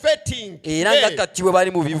are inventing. era nga today. kati bwe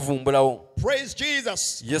bali mu bivumbulawo Praise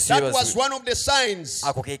Jesus. Yesu That yeebazibwe. was one of the signs.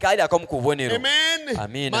 ako ke kaali akamu ku bubonero Amen.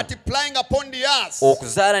 Amina. Multiplying upon the earth.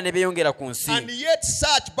 okuzaala ne beeyongera ku nsi And yet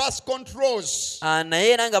such birth controls.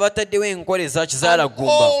 naye era nga bataddewo enkola eza And kizaala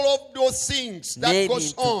gumba all of those things that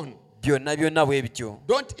goes n'ebintu on. byonna byonna bwe bityo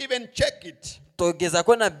Don't even check it.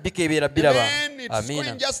 togezako nabbi kebeera biraba Amen. It's amiina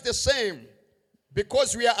going just the same.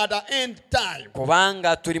 Because we are at the end time.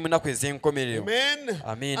 kubanga tuli mu nnaku ez'enkomerero Amen.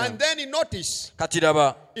 Amina. And then you notice, kati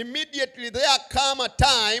raba immediately there come a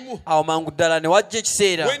time awo mangu ddala ne wajja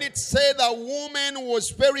ekiseera when it said the woman was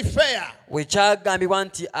very fair. wekyagambibwa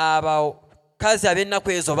nti abakazi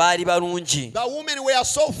ab'ennaku ezo baali balungi The women were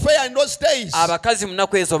so fair in those days. abakazi mu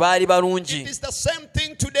nnaku ezo baali It balungi is the same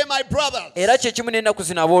thing today, my brothers. era kyekimu n'ennaku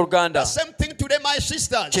zino abooluganda The same thing today, my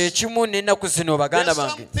sisters. kyekimu n'ennaku zino There baganda are some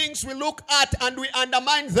bange things we look at and we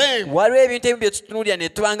undermine them. waliwo ebintu ebimu bye tutunuulira ne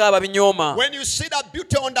tubanga ababinyooma When you see that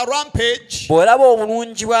beauty on the rampage, bw'olaba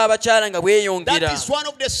obulungi bw'abakyala nga that bweyongera is one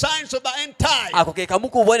of the signs of the end time. ako ke kamu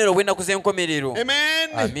ku bubonero bw'ennaku z'enkomerero Amen.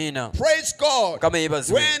 Amina. Praise God. Mukama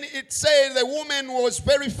yeebazibwe. When it said the woman was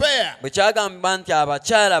very fair, bwe kyagamba nti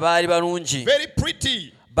abakyala baali balungi very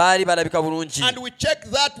pretty, baali balabika bulungi and we check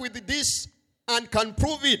that with this and can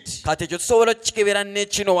prove it. kati ekyo tusobola okukikebera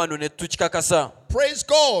n'ekino wano ne tukikakasa Praise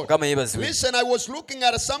God. Mukama yeebazibwe. Listen, I was looking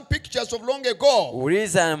at some pictures of long ago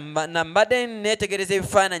wuliriza mbadde neetegereza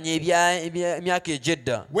ebifaananyi emyaka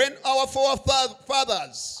egy'edda when our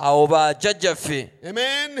forefathers, awo bajjajjaffe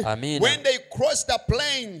amen, Amina. when they crossed the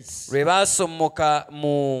plains, lwe baasomoka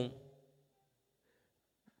mu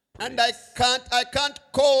and I can't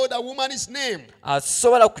call the woman's name,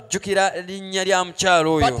 asobola kujjukira linnya lya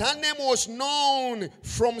mukyalo but oyo her name was known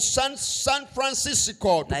from San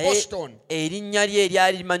Francisco to naye Boston. erinnya lye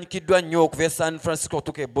eryali limanyikiddwa nnyo okuva e San Francisco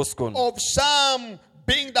okutuuka e Boston Of some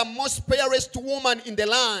being the most fairest woman in the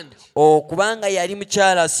land. okubanga yali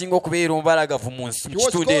mukyala asinga okubeera omubalagavu mu She was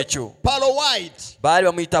kitundu ekyo called Pearl White. baali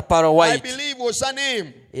bamuyita Pearl I White believe was her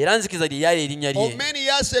name. era nzikiriza lye lyali erinnya Of lye many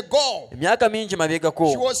years ago, emyaka mingi she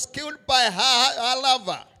mabegako was killed by her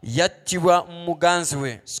lover, yattibwa muganzi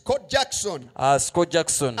we Scott Jackson. Scott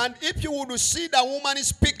Jackson And if you would see the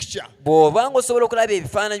woman's picture bw'obanga osobola okulaba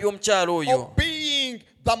ebifaananyi by'omukyalo oyo of being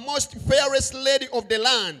the most fairest lady of the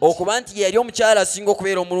land, okuba nti yali omukyala asinga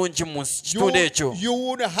okubeera omulungi mu kitundu ekyo you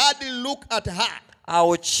would hardly look at her.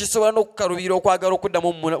 awo kisobola n'okukaluubira okwagala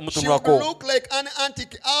okuddamu She would mutunulako look like an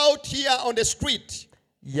antique out here on the street.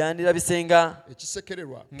 yandirabisenga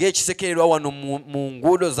Ekisekererwa. ng'ekisekererwa wano mu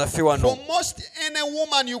nguudo zaffe wano For most any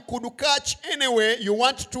woman you could catch anywhere you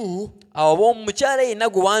want to awo omukyala yenna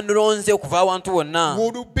gwe wandulonze okuva awantu wonna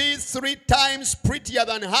would be 3 times prettier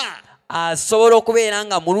than her. asobola okubeera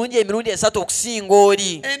nga mulungi emirundi esatu okusinga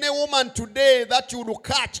oli Any woman today that you would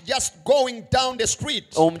catch just going down the street.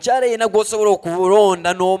 omukyala yenna gw'osobola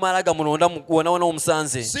okulonda n'omala gamulonda wonawona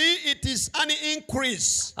omusanze See, it is an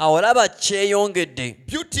increase. awo olaba kyeyongedde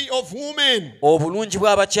Beauty of women. obulungi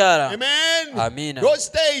bw'abakyala Amen. Amina. Those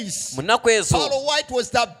days, mu nnaku ezo Pearl White was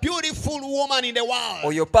the beautiful woman in the world.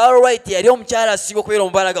 oyo Pearl White yali omukyala asinga okubeera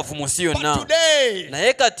omubalagavu mu nsi But yonna today,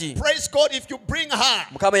 naye kati praise God, if you bring her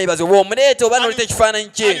mukama yeebaze bw'omuleeta oba and noleta ekifaananyi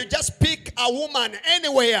and you kye just pick a woman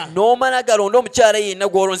anywhere n'omala galonda omukyala yenna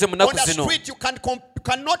gw'olonze mu on nnaku the zino street, you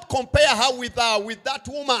cannot compare her with that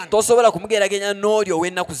woman. tosobola kumugeraganya n'oli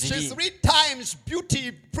ow'ennaku She's ziri 3 times times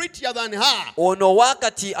beauty prettier than her. ono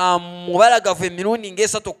wakati mubalagavu emirundi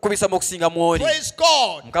ng'esatu okukubisa mu okusinga mwoli. Praise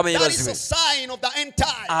God. Mukama That is yebazibwe. a sign of the end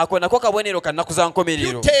time. ako nako kabonero ka nnaku za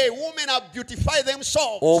nkomerero. Beauty, women have beautified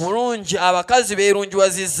themselves. obulungi abakazi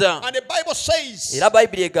beerungiwazizza. And the Bible says era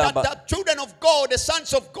bayibuli that egamba the children of God, the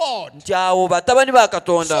sons of God, nti awo batabani ba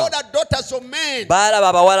katonda saw the daughters of men baalaba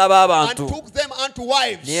abawala and b'abantu took them unto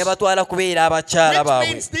wives. ne batwala kubeera abakyala Which baabwe.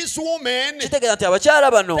 means these women, kitegeeza nti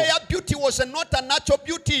abakyala bano their beauty was not a natural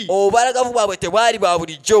beauty. obubalagavu bwabwe tebwali bwa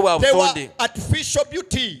bulijjo bwa They were butonde, artificial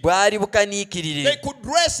beauty. bwali They bukaniikirire. could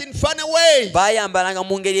dress in funny ways, baayambalanga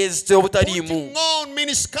mu ngeri ez'obutaliimu, putting on mini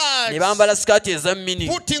ne skirts, bambala sikaati eza mini,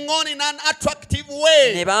 putting on in an attractive ne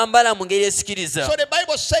way. bambala mu ngeri esikiriza. So the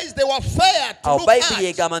Bible says they were fair to awo look bayibuli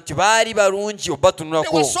at. egamba nti baali balungi They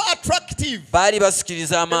obatunulako, were so attractive. baali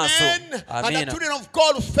basikiriza amaaso. Amen. And the Amiina. children of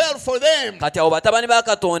God fell for them. kati awo batabani ba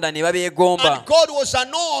katonda ne babeegomba, And God was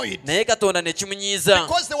annoyed naye katonda ne kimunyiiza,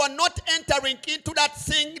 because they were not entering into that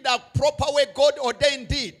thing the proper way God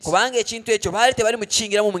ordained it. kubanga ekintu ekyo baali tebali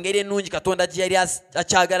mukiyingiramu mu ngeri ennungi katonda gye yali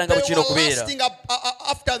akyagala nga They bwe kirina were okubeera. lasting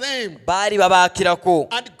after them. baali babaakirako.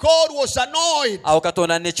 And God was annoyed awo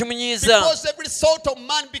katonda ne kimunyiiza, because every thought of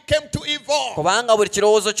man became too evil. kubanga buli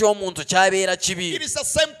kirowoozo ky'omuntu kyabeera kibi. It is the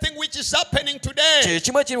same thing which is happening today. kye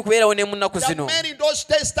kimu ekiri mu kubeerawo ne mu nnaku The zino. men in those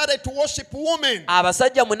days started to worship women.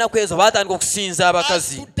 abasajja mu nnaku ezo baatandika okusinza As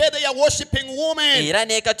abakazi, today they are worshiping women. era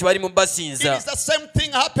ne kati bali mu It basinza. is the same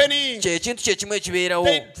thing happening. kyekintu kye kimu ekibeerawo.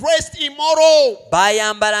 They dressed immoral.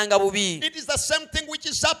 baayambalanga bubi. It is the same thing which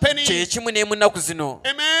is happening. kyekimu ne mu nnaku zino.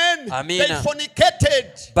 Amen. Amina. They fornicated.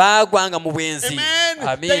 baagwanga mu bwenzi. Amen.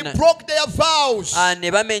 They Amiina. broke their vows.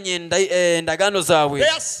 ne bamenya endagaano zaabwe.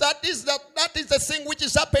 That is the thing which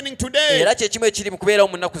is happening today. era kyekimu ekiri mu kubeerawo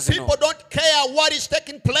mu nnaku zino. People don't care what is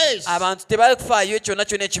taking place. abantu tebakufaayo kyonna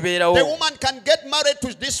kyonna The ekibeerawo. woman can get married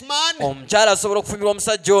to this man. omukyala asobola okufumbirwa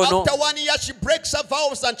omusajja ono, After 1 year, she breaks her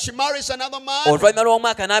vows and she marries another man. oluvannyuma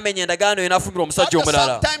lw'omwaka n'amenya endagaano eyo n'afumbirwa omusajja After some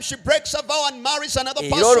omulala. time, she breaks her vow and marries another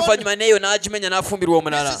era person. oluvannyuma n'eyo n'agimenya n'afumbirwa This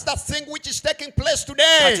omulala. is the thing which is taking place kati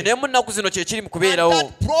today. ne mu nnaku zino kye kiri mu And kubeerawo.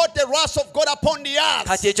 that brought the wrath of God upon the earth.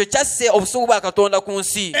 kati ekyo kyasse obusungu bwa katonda ku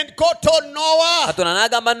nsi. And God told Noah, katonda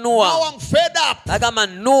n'agamba now nuwa, I'm fed up. n'agamba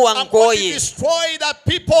nuwa I'm going to nkooye, destroy the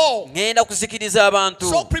people. ŋŋenda kuzikiriza abantu.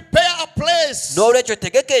 So prepare a place. n'olwekyo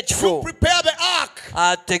tegeka To ekifo, prepare the ark.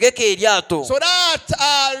 tegeka eryato, So that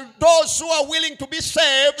those who are willing to be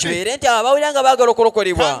saved kibeere nti abo abawulira nga baagala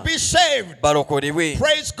okolokolebwa can be saved. balokolebwe.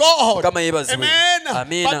 Praise God. Mukama yeebazibwe. Amen.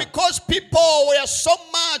 Amiina. But because people were so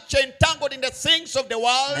much entangled in the things of the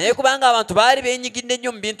world, naye kubanga abantu baali beenyigidde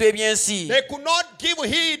nnyo mu bintu eby'ensi, they could not give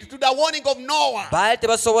heed to the warning of Noah. baali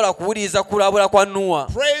tebasobola kuwuliriza kulabula kwa nuwa.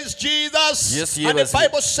 Praise Jesus. Yes, And the yes.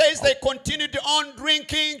 Bible says they continued on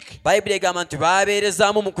drinking. bayibuli egamba nti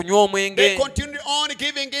baabeerezaamu mu kunywa They omwenge, continued on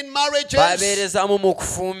giving in marriages. baabeerezaamu mu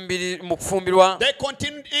kufumbirwa, They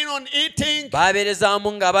continued in on eating.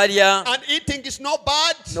 baabeerezaamu nga balya. And eating is not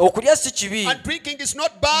bad. okulya si kibi, And drinking is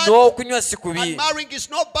not bad. n'okunywa si And kubi, marrying is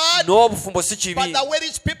not bad. n'obufumbo si But kibi. the way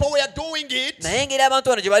these people were doing it, naye engeri abantu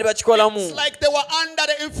bano gye baali bakikolamu, it's like they were under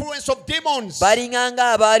the influence of demons.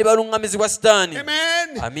 balinganga abaali baluŋŋamizibwa sitaani.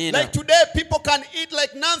 Amen. Amina. Like today, people can eat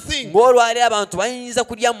like nothing. ng'olwali abantu bayinza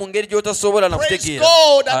kulya mu ngeri gy'otasobola na Praise kutegeera.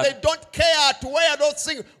 God that they don't care to where those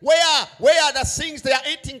things, where are the things they are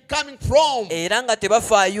eating coming from. era nga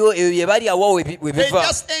tebafaayo ebyo bye balyawo we They biva.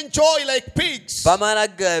 just enjoy like pigs. bamala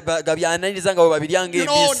gabyaniriza nga bwe babirya You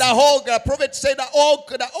know, the ng'embisi. hog, the prophet said the hog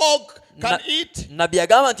can eat. nabbi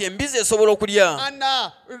agamba nti embizi esobola okulya, And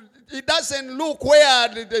it doesn't look where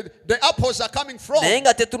the apples are coming from. naye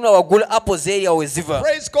nga tetunula waggulu apo z'erya we ziva.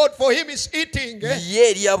 Praise God for him is eating.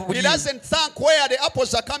 ye erya He buli, doesn't think where the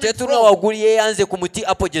apples are coming tetunula from. waggulu yeeyanze ku muti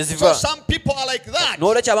apo gye So ziva. some people are like that.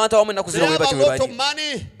 n'olwekyo abantu abamu ennaku They zino bwe have a batyo bwe lot of bali,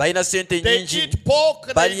 money. balina sente They nnyingi, eat pork.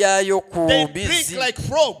 They balyayo ku drink mbizzi, like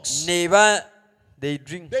frogs. they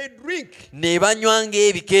drink, They drink. ne banywa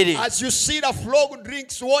ng'ebikere, As you see, the frog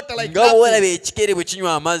drinks water like nga bw'olaba nothing. ekikere bwe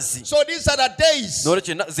kinywa amazzi. So these are the days.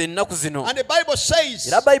 n'olwekyo ze nnaku zino And the Bible says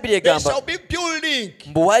era bayibuli they egamba shall be building.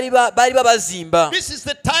 mbu baali babazimba. This is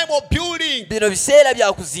the time of building. bino biseera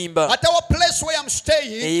bya kuzimba. At our place where I'm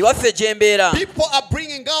staying, ewaffe gye mbeera people are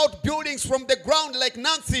bringing out buildings from the ground like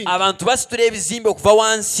nothing. abantu basitula ebizimbe okuva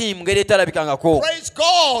wansi mu ngeri etalabikangako. Praise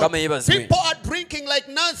God. Mukama yeebazibwe. People are drinking like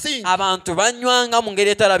nothing. abantu banywanga mu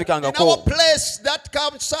ngeri In our etalabikangako. place, that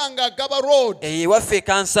Kamsanga Gaba Road, ewaffe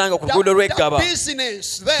kansanga ku luguudo the lw'eggaba,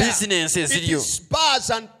 business there, Business it eziriyo. is bars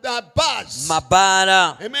and bars.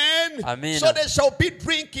 mabaala. Amen. Amina. So they shall be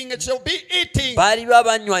drinking, it shall be eating, baali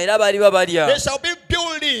babanywa era baali babalya. they shall be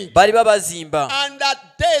building. building. bali babazimba And at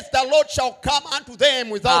death the Lord shall come unto them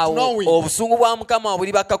without awo knowing. obusungu bwa mukama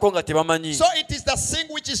buli bakkako nga tebamanyi So it is the thing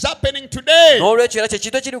which is happening today. n'olwekyo era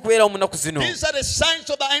kyekintu ekiri kubeerawo mu nnaku zino These are the signs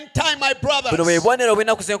of the end time, my buno brothers. bwe bubonero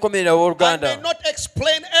bw'ennaku z'enkomerero I may abooluganda not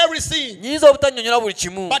explain everything, nyinza obutannyonnyola buli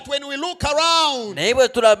kimu but when we look around, naye bwe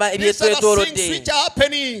tulaba these are the things ebyetwetoolodde which are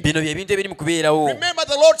happening. bino bye bintu ebiri mu kubeerawo Remember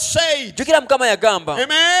the Lord said, jjukira mukama yagamba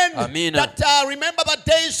amen, Amina. that remember the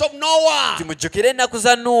days of Noah, timujjukire ennaku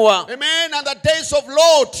za nuwa amen, and the days of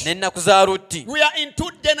Lot. n'ennaku za lutti We are in 2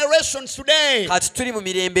 generations today. kati tuli mu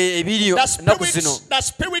mirembe ebiri The nnaku zino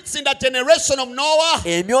spirits in the generation of Noah,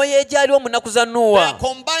 emyoyo egyaliwo mu nnaku za they are nuwa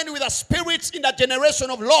combined with the spirits in the generation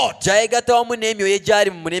of Lot. gyayegatta wamu n'emyoyo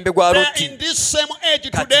egyali mu mulembe gwa They are lutti in this same age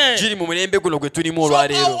kati today. giri mu mulembe guno gwe tulimu So how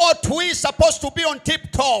olwaleero ought we supposed to be on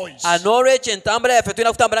tiptoes? n'olwekyo entambula yaffe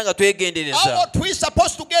tulina kutambula nga How twegendereza ought we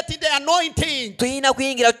supposed to get in the anointing tulina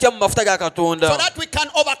kuyingira tutya mu mafuta ga so katonda that we can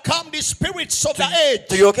overcome the spirits of the age?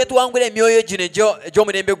 tulyoke tuwangula emyoyo gino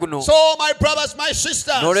egy'omulembe guno So my brothers, my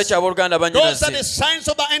sisters, n'olwekyo abooluganda those are the bannyinaze signs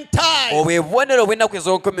of the end time. obwo bubonero bw'ennaku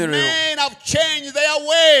ez'enkomerero Men have changed their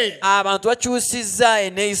way. abantu bakyusizza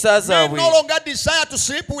enneeyisa Men zaabwe no longer desire to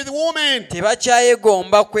sleep with women.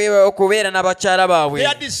 tebakyayegomba kubeera n'abakyala baabwe They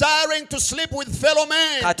are desiring to sleep with fellow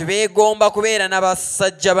men. kati beegomba kubeera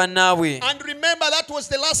n'abasajja bannaabwe And remember, that was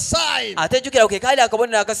the last sign ate jjukira ke kaali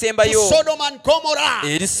akabonero to akasembayo Sodom and Gomorrah.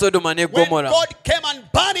 eri sodoma ne When gomora God came and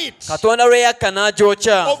burned it. katonda lwe yakka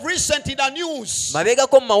n'agyokya Of recent in the news,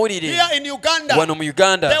 mabegako mu mawulire here in Uganda, wano mu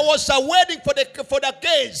uganda there was a wedding for the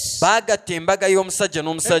gays. baagatta embaga y'omusajja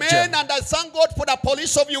n'omusajja Amen. And I thank God for the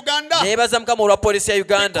police of Uganda neebaza mukama olwa poliisi ya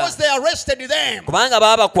uganda because they arrested them. kubanga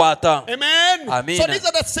baabakwata Amen. Amen. So these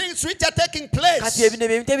are the things which are taking kati place. ebino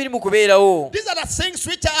byebintu ebiri mu kubeerawo These are the things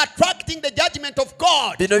which are attracting the judgment of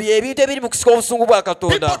God. bino byebintu ebiri mu kusika obusungu bwa People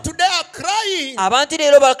katonda today are crying. abantu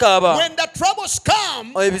leero bakaaba When the troubles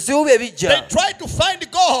come, ebizibu bye they bijja try to find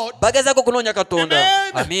God. bagezaako okunoonya katonda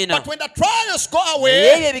Amen. amiina But when the trials go naye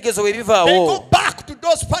away, ebyo ebigezo bwe they go bivaawo back to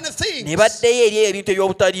those funny ne things. baddeyo eri ebintu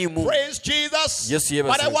eby'obutaliimu Praise Jesus. Yesu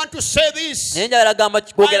yebaze. But I want to say this, naye njagala gamba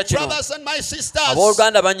my kwogera kino brothers and my sisters,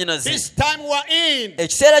 abooluganda bannyinaze this time we are in,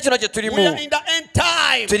 ekiseera kino kye we tulimu are in the end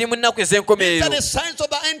time. tuli mu nnaku These are ez'enkomerero the signs of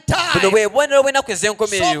the end buno time. bwe bubonero bw'ennaku So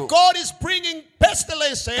ez'enkomerero God is bringing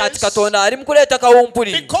pestilences kati katonda ali mu kuleeta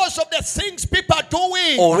kawumpuli because of the things people are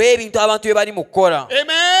doing. olw'ebintu abantu bye bali mu kukola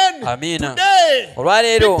Amen. Amiina. Today,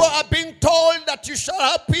 olwaleero people are being told that you shall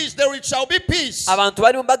have peace, there shall be peace. abantu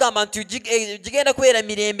bali bagamba nti gigenda kubeera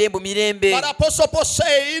mirembe mbu mirembe But Apostle Paul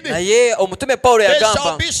said, naye omutume pawulo there shall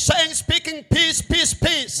yagamba be saints speaking peace, peace,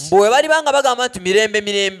 peace. bwe balibanga bagamba nti mirembe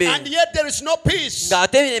mirembe And yet there is no peace.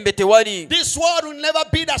 ng'ate emirembe tewali This world will never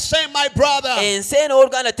be the same, my brother. ensi eno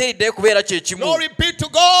oluganda teriddayo kubeera kye kimu Glory be to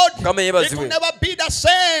God. Mukama It yeebazibwe. will never be the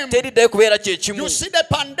same. teriddayo kubeera kye kimu You see the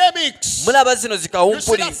pandemics. mulaba zino You see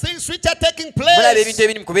zikawumpuli the things which are taking mulaba ebintu place.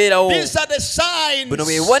 ebiri mu kubeerawo These are the signs buno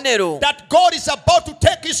bwe bubonero that God is about to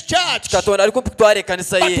take his church. katonda ali kumpi kutwala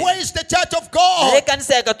ekkanisa But ye where is the church of naye God?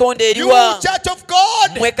 ekkanisa ya katonda You, eriwa church of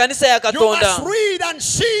God, mwe ekkanisa ya you katonda must read and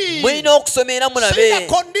see. mulina okusoma era See mulabe the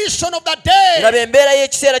condition of the day. laba embeera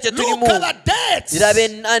y'ekiseera kye Look tulimu at the dates. laba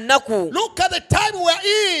ennaku Look at the time we are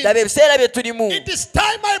in. laba ebiseera bye tulimu It is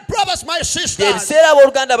time, my brothers, my sisters, ebiseera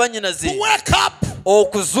abooluganda bannyinaze to wake up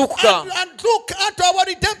okuzukuka and look at our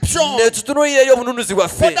redemption. ne tutunuulira eri obununuzi For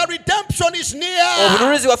bwaffe the redemption is near.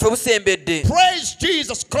 obununuzi bwaffe busembedde Praise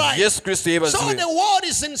Jesus Christ. yesu kristo So yeebazibwe the world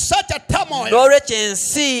is in such a turmoil. n'olwekyo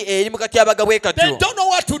ensi eri mu katyabaga bwe They katyo don't know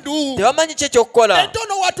what to do. tebamanyi ki They ekyokukola don't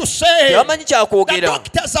know what to say. tebamanyi The kyakwogera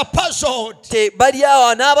doctors are puzzled. bali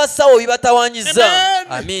awo n'abasawo bibatawanyiza Amen.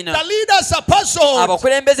 The amiina leaders are puzzled.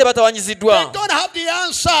 abakulembeze They batawanyiziddwa don't have the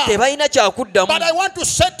answer. tebalina kyakuddamu But I want to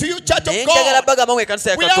say to you, church naye of njagala God, bagamba mu ekkanisa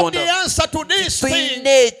ya we have the katonda answer to this thing. tulina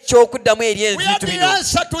ekyokuddamu eri We have ebintu the bino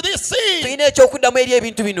answer to this thing. tulina ekyokuddamu eri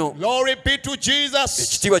ebintu bino Glory be to Jesus.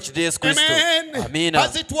 ekitiibwa kidde yesu kristo Amen. amiina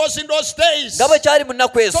As it was in those days, nga bwe kyali mu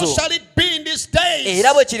nnaku so ezo shall it be in these days.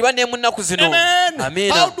 era bwe kiriba ne mu nnaku zino Amen. How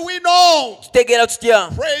amiina do we know? tutegeera tutya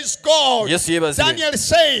Praise God. yesu yeebazibwe Daniel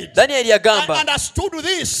said, danyeri I yagamba understood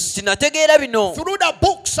this tinategeera bino through the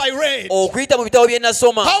books I read. okuyita mu bitabo bye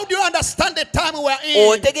nasoma How do you understand the time we are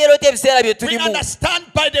in? otegeera otya ebiseera bye We tulimu understand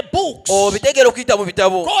by the books. obitegeera okuyita mu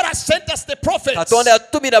bitabo God has sent us the prophets. katonda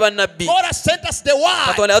yatutumira bannabbi God has sent us the word.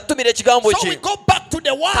 katonda yatutumira ekigambo So we kye go back to the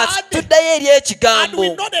kati word tuddayo eri and ekigambo we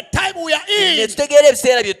know the time we are ne in. tutegeera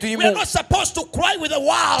ebiseera bye We are tulimu not supposed to cry with the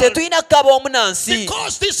world tetulina kukaaba omu nansi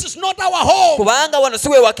because this is not our home. kubanga wano si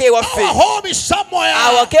we waka ewaffe. Our home is somewhere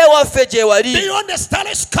awaka ewaffe gye wali beyond the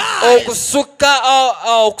starry skies.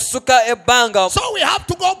 okusukka ebbanga. So we have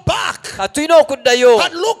to go back tulina okuddayo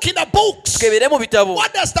and look in the books. tukebere mu bitabo.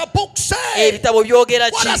 What does the book say? ebitabo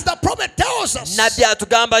byogera What ki? does the prophet tells us? nabbi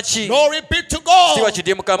atugamba ki? Glory be to God. Kitiibwa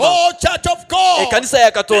kidde Mukama. Oh, church of God. ekkanisa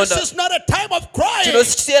ya This Katonda, is not a time of crying. kino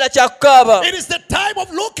si kiseera kya kukaaba, It is the time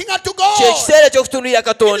of looking unto God. kye kiseera eky'okutunuulira It is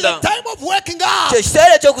the Katonda, time of waking up kye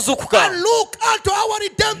kiseera eky'okuzukuka and look unto our ne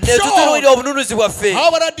redemption. tutunuulira obununuzi bwaffe.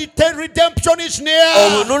 Our redemption is near.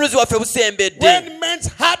 obununuzi bwaffe busembedde, When men's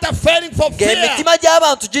heart are failing for fear. ng'emitima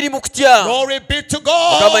gy'abantu giri mu kutya. Glory be to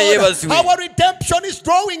God. Mukama yeebazibwe. Our redemption is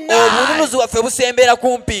drawing nigh. obununuzi bwaffe busembera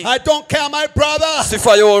kumpi. I don't care, my brother.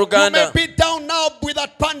 Sifaayo You may owooluganda, be down now with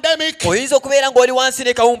that pandemic, oyinza okubeera ng'oli wansi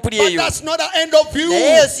ne kawumpuli but eyo, that's not the end of you.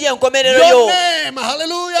 naye eyo si enkomerero Your yo. name,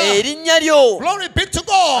 hallelujah. erinnya lyo, Glory be to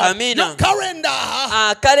God. Amina. Your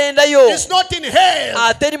calendar kalenda yo is not in hell.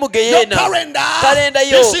 ate eri mu Your geyeena, calendar kalenda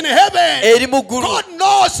yo is in heaven. eri mu ggulu. God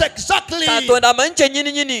knows exactly. Katonda amanyi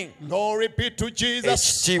kyennyininyini. Glory be to Jesus.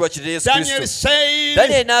 Ekitiibwa kirire Yesu Daniel Kristo. said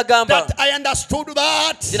Daniel n'agamba, that I understood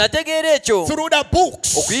that nategeera ekyo through the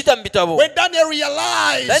books. okuyita mu bitabo. When Daniel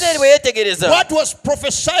realized Daniel bwe yeetegereza what was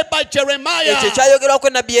prophesied by Jeremiah, ekyo ekyayogerwako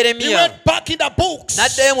nabbi he Yeremiya, went back in the books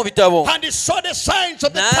n'addayo mu bitabo and he saw the signs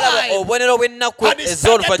of the n'alaba time. obubonero bw'ennaku And he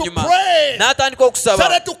started to ez'oluvannyuma, pray, n'atandika okusaba,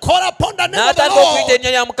 started to call upon the name of the n'atandika okuyita Lord.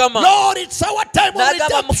 erinnya lya Mukama, Lord, it's our time of n'agamba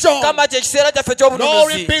redemption. Mukama kye kiseera kyaffe Glory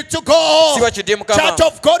ky'obununuzi. be to God. Kitiibwa kidde Mukama. Church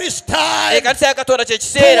of God is time Ekkanisa ya Katonda kye to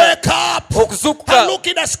kiseera wake up okuzukuka, and look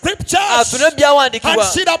in the scriptures atule mu and byawandiikibwa,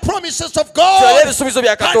 see the promises of tulabe God ebisuubizo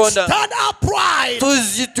bya and Katonda, stand upright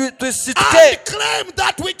tusituke, and claim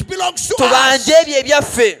that which belongs to us. tubanje ebyo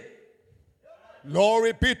ebyaffe.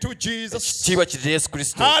 Glory be to Jesus. Ekitiibwa kirire Yesu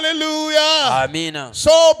Kristo. Hallelujah. Amiina.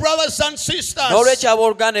 So, brothers and sisters, N'olwekyo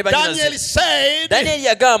abooluganda ne Daniel bannyinaze, said, Danyeri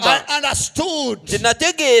yagamba I understood nti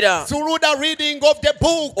nategeera through the reading of the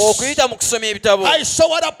books. okuyita mu kusoma ebitabo, I saw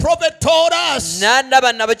what the prophet told us.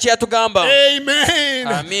 n'andaba nabo kye yatugamba, Amen.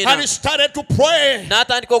 Amina. And he started to pray.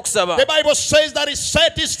 n'atandika okusaba. The Bible says that he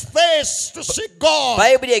set his face to seek God.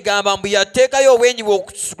 Bayibuli egamba mbu yateekayo obwenyi bwe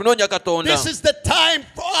okunoonya Katonda. This is the time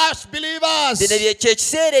for us believers. Bino kye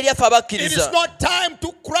kiseera eri affe It is abakkiriza, not time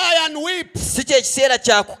to cry and weep. si kye kiseera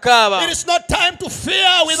kya kukaaba, It is not time to fear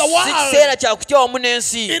with the si kiseera world. kya kutya wamu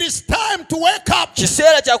n'ensi, It is time to wake up. It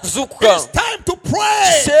kiseera kya is kuzuukuka, time to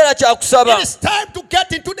pray. kiseera kya kusaba, It is time to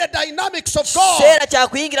get into the dynamics of God. kiseera kya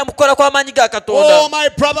kuyingira mu kukola kw'amaanyi ga Oh, Katonda. my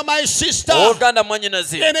brother, my sister. Owooluganda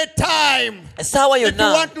mwannyinaze, Anytime, essaawa if you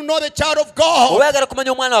yonna want to know the child of God, oba oyagala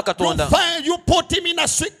kumanya omwana wa Katonda, you put him in a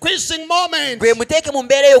squeezing moment. gwe muteeke mu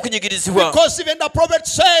mbeera ey'okunyigirizibwa, Because even the prophet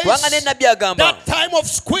kubanga says, ne nnabbi agamba that time of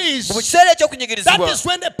squeeze, mu kiseera that eky'okunyigirizibwa, is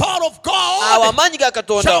when the power of awo God amaanyi ga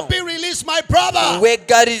Katonda shall be released, my brother.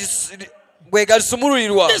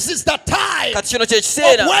 bwegalusumululirwa. This is the time Kati kino kye of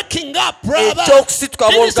kiseera waking up, brother. eky'okusituka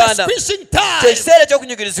It is a abooluganda, squeezing kye time. kiseera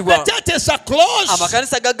eky'okunyigirizibwa. The churches are closed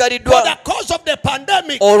Amakanisa for gaggaliddwa the cause of the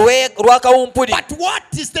pandemic. olw'akawumpuli, But what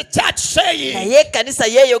is the church saying? naye ekkanisa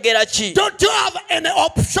yeeyogera ki? Don't you have any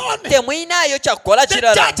option? Temuyinaayo kyakukola The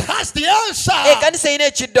kirala. church has the answer. Ekkanisa erina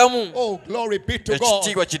ekiddamu. Oh, glory be to God.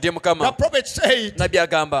 Ekitiibwa kidde The Mukama. prophet said, Nabbi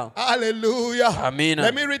agamba, hallelujah. Amina.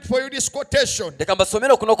 Let me read for you this quotation. leka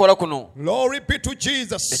mbasomere okunokola kuno. Glory be to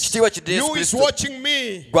Jesus. Ekitiibwa kidde Yesu You is Kristo. watching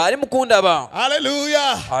me. Gwali mukundaba.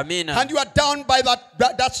 Hallelujah. Amina. And you are down by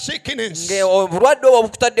that sickness. Obulwadde obwo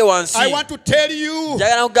bukutadde I wansi. want to tell you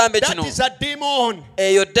Njagala nkugamba that kino. is a demon.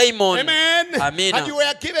 Eyo daimoni. Amen. Amina. And you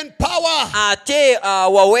were given power Ate to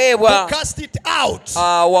waweebwa cast it out.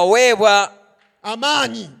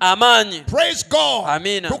 amaanyi Praise God.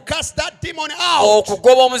 Amina. To cast that demon out.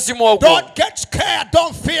 okugoba omuzimu ogwo. Don't get scared.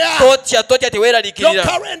 Don't fear. Totya Your teweeraliikirira.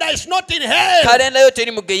 calendar is not in hell. Kalenda yo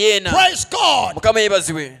teri mu geyeena. Praise God. Mukama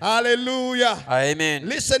yeebazibwe. Hallelujah. Amen.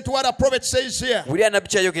 Listen to what the prophet says here. Wulira nabbi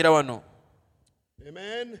kyayogera wano.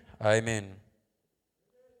 Amen. Amen.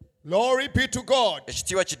 Glory be to God.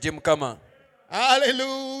 Ekitiibwa kidde Mukama.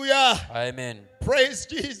 Hallelujah. Amen. Praise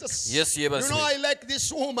Jesus. Yes, You yeebazibwe. know, I like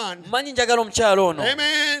this woman. Mmanyi njagala omukyala ono.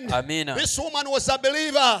 Amen. Amina. This woman was a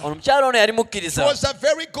believer. Omukyala ono yali She mukkiriza. was a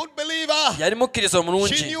very good believer. Yali mukkiriza She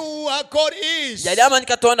omulungi. knew who her God is. Yali amanyi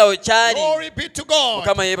Katonda we kyali. Glory be to God.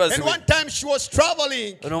 Mukama yeebazibwe. And one time she was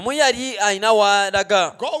traveling, Ono omu yali alina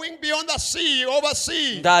w'alaga going beyond the sea,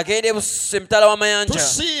 overseas, ng'agenda emitala to w'amayanja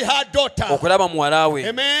see her daughter. okulaba muwala we.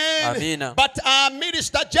 Amen. Amina. But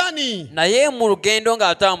amidst the journey, Naye mu lugendo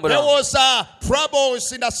there ng'atambula was a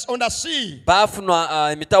troubles on the sea. baafuna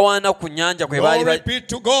emitawaana ku nnyanja kwe baali Glory be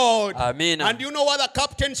to God. Amina. And you know what the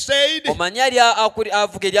captain said? omanyi ali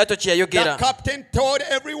avuga eryato kye The yayogera captain told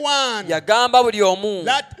everyone, yagamba buli omu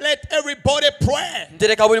let everybody pray.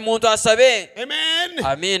 ntereka buli muntu asabe. Amen.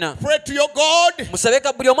 Amiina. Pray to your God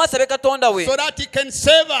buli omu asabe katonda we so that he can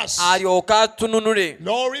save us. alyoke atununule.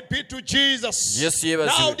 Glory be to Jesus. Yesu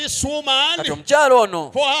yeebazibwe. Now this woman, kati omukyalo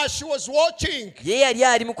ono for her, she was watching, ye yali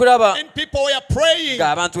ali mu kulaba and people were praying.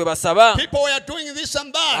 ng'abantu bwe basaba, People were doing this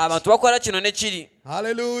and that. abantu bakola kino ne kiri.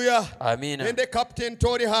 Hallelujah. Amiina. And the captain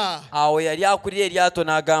told her, awo yali akulira eryato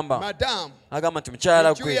n'agamba Madam, nti mukyala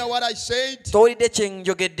did you gwe hear what I said? towulidde kye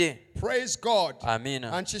njogedde. Praise God.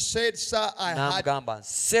 Amiina. And she said, Sir, I n'amugamba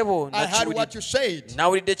ssebo heard what you said.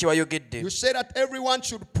 nawulidde kye wayogedde. You said that everyone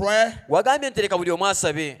should pray. wagambye ntereka buli omu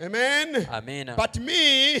asabe. Amen. Amiina. But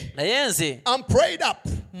me, naye nze I'm prayed up.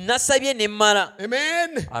 nasabye ne mmala.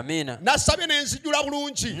 Amen. Amiina. Nasabye nenzijula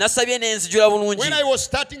bulungi. nasabye ne nzijula bulungi. When I was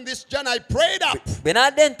starting this journey, I prayed up. bwe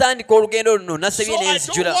nadde ntandika olugendo luno So nasabye ne I don't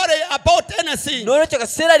nzijula. worry about anything. n'olwekyo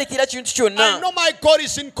kaseeraliikira kintu I kyonna. know my God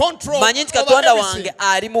is in control manyi nti over katonda everything. wange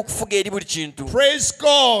ali mu kufuga eri buli kintu. Praise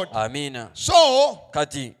God. Amiina. So,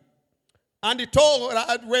 kati and he told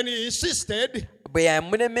her, when he insisted, bwe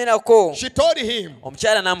yamulemerako she told him,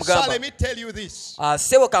 omukyala Sir, n'amugamba let me tell you this.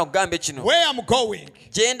 ssebo kankugambe kino Where I'm going,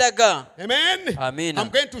 gye ndaga amen, Amen. I'm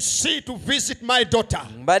going to visit my daughter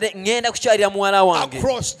mbadde ŋŋenda kukyalira muwala wange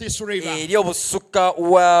across this river, eri obusukka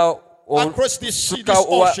wa across this obusukka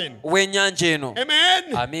ocean. w'ennyanja eno.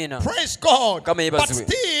 Amen. Amina. Praise God. Kama But yeebazibwe.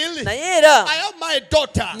 still, naye era I have my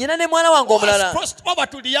daughter nyina ne mwana wange who has omulala crossed over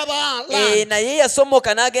to the other land. naye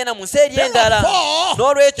yasomoka n'agenda mu nsi eri endala. Therefore,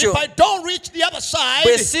 n'olwekyo if I don't reach the other side,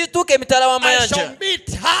 bwe siituuka emitala I w'amayanja shall meet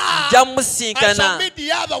her. nja I shall musinkana meet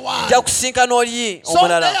the other one. nja kusinkana oli So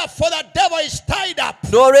omulala. therefore, the devil is tied up.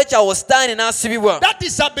 n'olwekyo awo sitaani n'asibibwa. That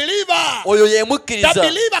is a believer. oyo ye The mukkiriza.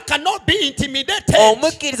 believer cannot be intimidated.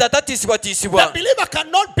 omukkiriza tatiisibwatiisibwa. The believer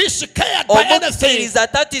cannot be scared by anything. omukkiriza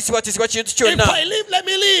tatiisibwatiisibwa kintu If kyonna. I live, let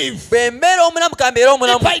me live. bwe mbeera omulamu kambeere If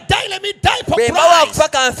omulamu. I die, let me die for bwe mba Christ. waakufa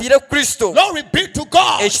kanfiire ku kristo. Glory be to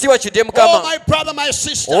God. ekitiibwa kidde Oh, mukama. my brother, my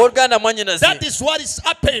sister. owooluganda mwannyinaze. That is what is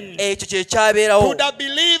happened ekyo kye to kyabeerawo the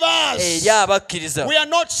believers. eri abakkiriza. We are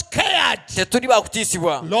not scared. tetuli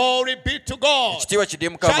bakutiisibwa. Glory be to God. ekitiibwa kidde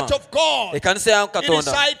Church mukama. of God. ekkanisa ya It is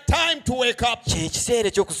katonda high time to wake up. kye kiseera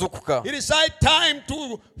eky'okuzuukuka. It is high time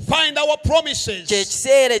to find our promises. kye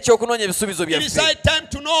kiseera eky'okunoonya ebisuubizo It is byaffe. high time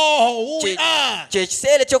to know who we are. kye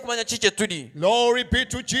kiseera eky'okumanya ki kye tuli. Glory be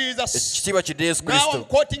to Jesus. ekitiibwa kidde yesu Now I'm kristo.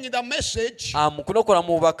 quoting in the message mu kunokola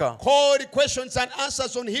mu bubaka called Questions and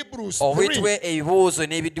Answers on Hebrews 3. obuyitibwe ebibuuzo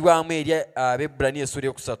n'ebiddwamu eri abebulaniya essuula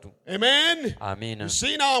eyokusatu. Amen. amiina. You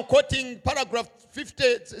see now I'm quoting paragraph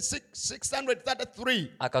 633.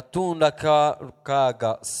 akatunda ka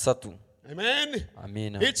lukaaga ssatu. Amen.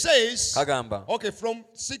 amiina. It says, kagamba okay, from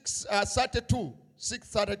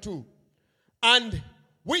 632. And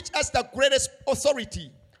which has the greatest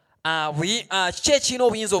authority? kiki ekirina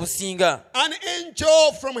obuyinza obusinga? An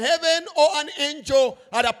angel from heaven or an angel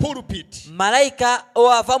at a pulpit? malayika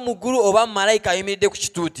ava mu ggulu oba malayika ayimiridde ku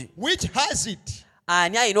kituuti? Which has it?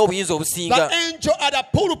 ani alina obuyinza The obusinga? angel at a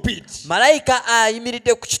pulpit. malayika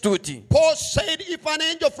ayimiridde ku kituuti. Paul said, if an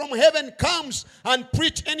angel from heaven comes and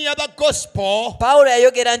preach any other gospel, pawulo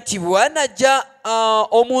yayogera nti bwanajja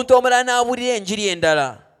omuntu omulala n'abuulira enjiri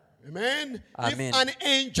endala. amen. Amen. If an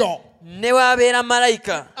angel ne waabeera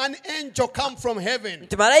malayika come from heaven,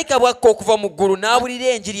 nti malayika bwakka okuva mu ggulu n'abuulira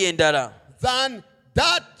enjiri endala,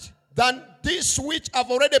 than this which I've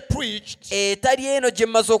already preached, etali eno gye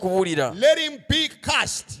mmaze okubuulira, let him be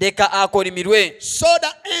cast. leka akolimirwe. So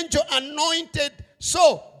the angel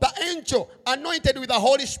anointed with the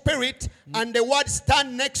Holy Spirit and the word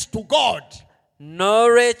stand next to God.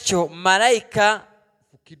 n'olwekyo malayika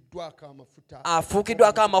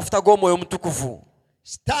afuukiddwako amafuta g'omwoyo omutukuvu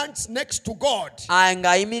Stands next to God.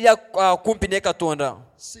 ng'ayimirira kumpi ne katonda.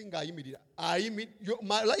 Singa ayimirira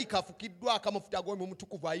malayika afukiddwako amafuta g'omwoyo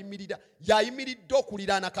omutukuvu ayimiridde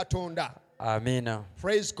okuliraana katonda. amiina.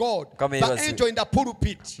 Praise God. Kama The yeebazibwe. angel in the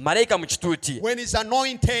pulpit, malayika mu kituuti when he's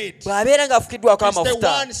anointed, bw'abeera ng'afukiddwako is the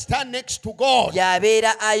amafuta one stand next to God.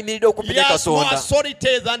 y'abeera ayimiridde okumpi He ne has more katonda,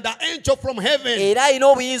 authority than the angel from heaven. era alina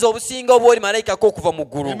obuyinza obusinga obwoli malayika ko okuva mu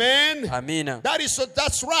ggulu. Amen. amiina.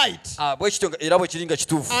 That's right. bwe kityo era bwe kiri nga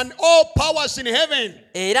kituufu. And all powers in heaven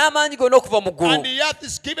era amaanyi gonna okuva mu and ggulu the earth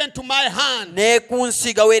is given to my hand. ne ku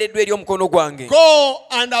nsi gaweereddwa eri omukono gwange. Go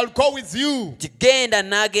and I'll go with you. nti genda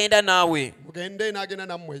n'agenda naawe. Mugende n'agenda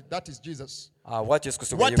nammwe. That is Jesus. bw'atyo Yesu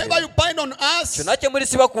Kristo Whatever you bind on earth, kyonna kye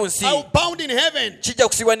mulisiba ku nsi I will bound in heaven. kijja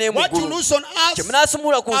kusibwa ne mu What you ggulu, loose on kye earth,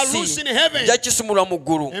 munaasumulula ku I'll loose nsi in heaven. kijja kisumulwa mu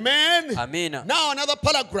ggulu. Amen. Amiina. Now another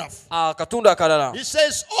paragraph. Akatundu akalala He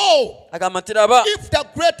says, oh, agamba nti laba if the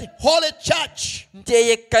great holy church nti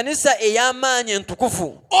eyo ekkanisa ey'amaanyi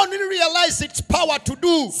entukufu only realize its power to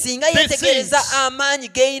do singa these yeetegereza things. amaanyi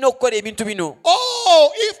g'erina okukola ebintu bino,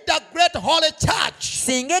 Oh, if the great holy church,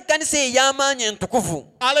 singa ekkanisa ey'amaanyi entukufu,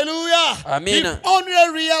 hallelujah, Amina. if only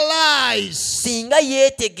realize singa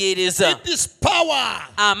yeetegereza its power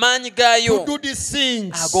amaanyi to gaayo do these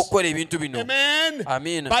things. ag'okukola ebintu bino. Amen.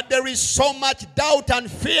 Amiina. But there is so much doubt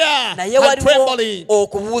and fear Naye and waliwo trembling.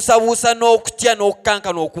 okubuusabuusa n'okutya n'okukankana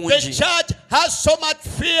The okungi. church has so much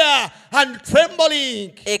fear and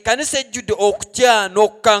trembling Ekkanisa ejjudde okutya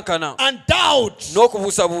n'okukankana and doubt,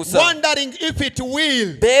 n'okubuusabuusa, wondering if it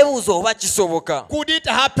will. beebuuza oba kisoboka, Could it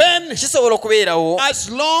happen? kisobola okubeerawo. As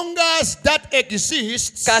long as that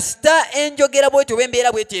exists, Kasita enjogera bw'etyo oba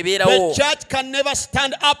embeera bw'etyo the ebeerawo, church can never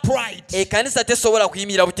stand upright. ekkanisa tesobola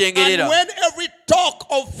kuyimirira And butengerera. when every talk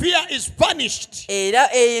of fear is vanished Era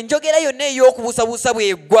enjogera yonna ey'okubuusabuusa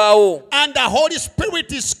bw'eggwawo, and the Holy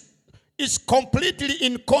Spirit is completely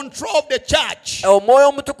in control of the church, omwoyo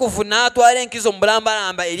omutukuvu n'atwala enkizo mu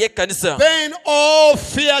bulambalamba eri ekkanisa, then all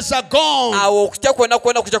fears are gone. awo okutya kwonna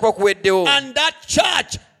kwonna kujja kuba kuweddewo. And that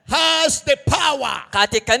church has the power.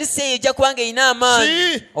 Kati ekkanisa eyo ejja kuba ng'erina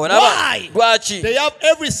amaanyi. See? Olaba Why? lwaki? They have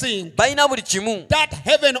everything Balina buli kimu that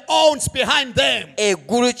heaven owns behind them.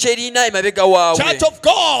 eggulu kye lirina emabega waabwe. Church of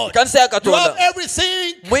God, Ekkanisa ya you have Katonda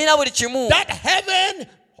everything mulina buli kimu that heaven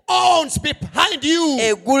owns behind you.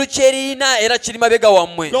 eggulu kye lirina era kiri mabega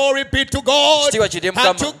wammwe. Glory be to God. Kitiibwa kiri Mukama.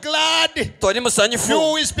 Aren't you glad? Toli musanyufu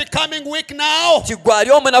You is becoming weak now. nti gwe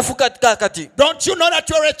ali omunafu kakati? Don't you know that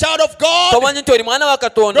you're a child of God? Tomanyi nti oli mwana wa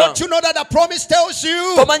Katonda? Don't you know that the promise tells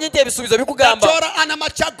you Tomanyi nti ebisuubizo that bikugamba you're an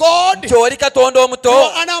amateur God? nti oli Katonda omuto,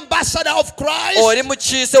 You're an ambassador of Christ. oli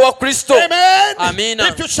mukiise wa Kristo? Amen. Amina.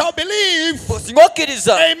 If you shall believe, Singa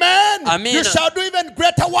okkiriza, amen, Amina. you shall do even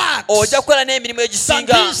greater works ojja kukola n'emirimu than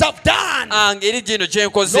egisinga these have done. ngeri gino gye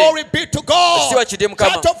nkoze. Glory be to God. Ekitiibwa kiri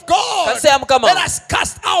Mukama. Church of God, Kanisa ya Mukama. let us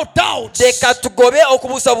cast out doubts. Leka tugobe Let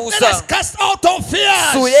okubuusabuusa, us cast out all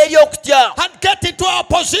fears tuule eri okutya, and get into our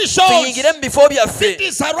positions. tuyingire mu bifo byaffe. It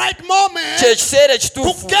is the right moment Kye kiseera to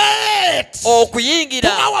ekituufu get to okuyingira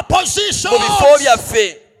our positions. mu bifo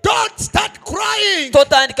byaffe. Don't start crying.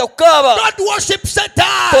 Totandika kukaaba, Don't worship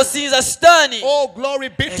Satan. tosinza sitaani. Oh, glory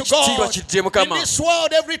be to Ekitiibwa God. kijje In Mukama. this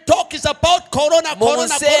world, every talk is about corona, Mu corona,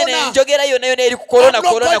 nsi eno corona. enjogera yonna yonna eri ku I'm korona not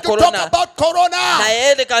korona going to talk korona, about corona.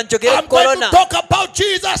 naye leka njogere I'm ku going to korona. talk about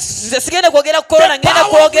Jesus. Nze sigenda kwogera ku korona, The ngenda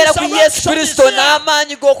power of kwogera ku Yesu resurrection is Kristo here.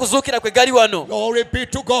 n'amaanyi g'okuzuukira kwe gali wano. Glory be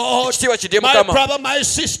to God. Ekitiibwa kidde My Mukama. brother, my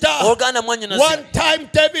sister. Oluganda mwannyinaze, One time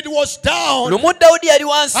David was down. lumu Dawudi yali I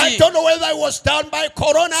wansi, don't know whether he was down by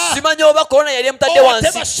corona simanyi oba korona yali emutadde or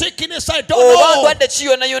whatever wansi sickness, I don't oba know. ndwadde ki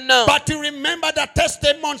yonna yonna, But he remembered the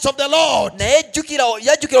testimonies of the Lord. naye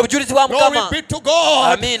yajjukira obujulizi bwa Glory Mukama, be to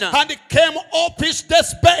God. Amina. And he came off his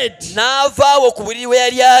deathbed n'avaawo ku buliri we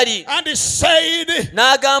yali ali, and he said,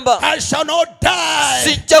 n'agamba, I shall not die,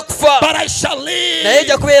 sijja kufa but I shall naye live.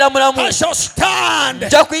 nja kubeera mulamu, I shall stand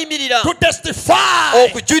nja kuyimirira to testify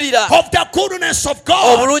okujulira of the goodness of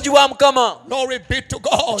God. obulungi bwa Mukama. Glory be to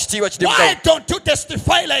God. Ekitiibwa kidde Why Mukama. don't you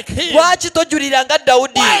testify like him? Lwaki tojulira nga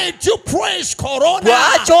Dawudi? Why do you praise corona?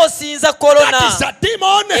 Lwaki osinza That korona? is a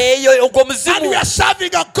demon. Eyo ogwo And we muzimu, are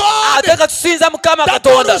serving a God ate ka tusinza Mukama that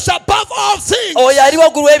Katonda is above all things. oyo ali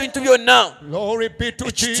waggulu w'ebintu byonna. Glory be to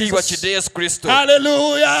Ekitiibwa Jesus. kidde Yesu Kristo.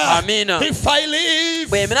 Hallelujah. Amina. If I live,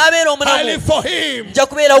 Bwe naabeera I omulamu, live for him. nja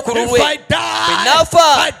kubeerawo ku If lulwe. I die, naafa,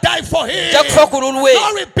 I die for him. nja kufa ku lulwe.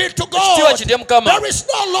 Glory be to Ekitiibwa God. kidde Mukama. There is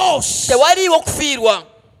no loss. Tewaliiwo kufiirwa.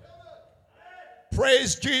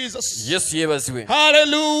 Praise Jesus. Yesu yeebazibwe.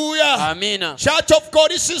 Hallelujah. Amiina. Church of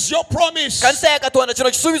God, this is your promise. Kanisa ya Katonda, kino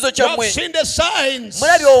kisuubizo You have kyammwe. seen the signs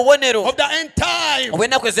Mulabye obubonero of the end time.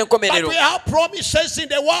 obw'ennaku But ez'enkomerero. we have promises in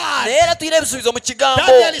the word. Naye era tulina ebisuubizo mu kigambo.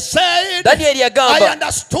 Daniel said, Danyeri I yagamba,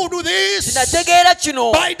 understood this nategeera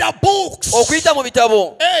kino by the books. okuyita mu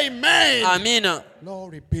bitabo. Amen. Amiina.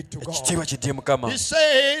 Glory be to God. Ekitiibwa kidde Mukama. He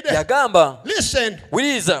said, Yagamba, listen.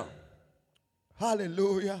 wuliriza.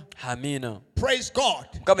 Hallelujah. Amiina. Praise God.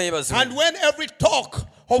 Mukama yeebazibwe. And when every talk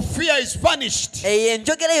of fear is vanished Eyo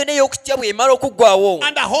enjogera yonna ey'okutya bw'emala okuggwaawo,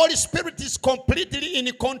 and the Holy Spirit is completely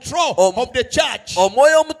in control of the church,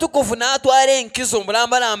 omwoyo omutukuvu n'atwala enkizo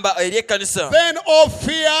mulambalamba eri ekkanisa, then all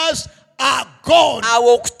fears are gone.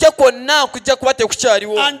 awo okutya kwonna kujja kuba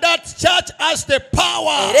tekukyaliwo, And that church has the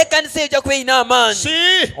power. era ekkanisa eyo ejja kuba erina amaanyi.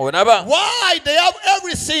 See Olaba why they have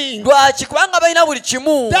everything lwaki? Kubanga balina buli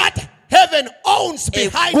kimu that heaven owns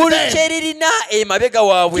behind eggulu them. kye lirina emabega Do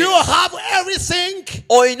waabwe you have everything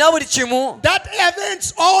olina buli kimu that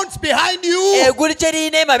heavens owns behind you? eggulu kye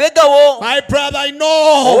lirina emabega wo My brother, I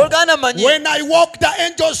know. owooluganda manyi When I walk, the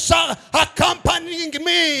angels are accompanying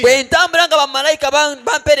me. bwe ntambula nga bamalayika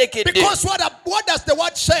bamperekedde Because what does the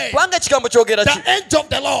word say? kubanga ekigambo kyogera ki The angel of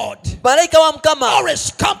the Lord malayika wa mukama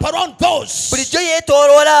always camp around those bulijjo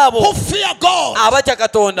yeetooloola abo who fear God. abatya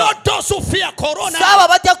katonda Not those who fear corona. saaba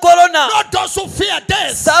batya korona Not those who fear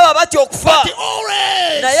death. saaba batya okufa But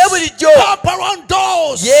always naye bulijjo camp around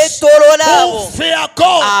those yeetooloola who abo fear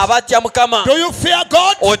God. abatya mukama Do you fear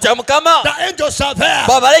God? otya mukama The angels are there.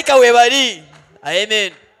 bamalayika we bali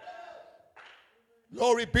amen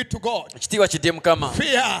Glory be to God. ekitiibwa kidde mukama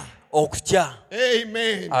Fear. okutya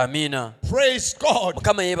Amen. amiina Praise God.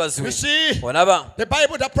 mukama yeebazibwe You see, olaba the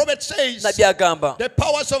Bible, the prophet says, nabbi agamba the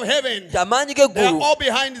powers of heaven, amaanyi they are g'eggulu all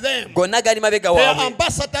behind them. gonna gali mabega They are waabwe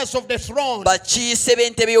ambassadors of the throne. bakiise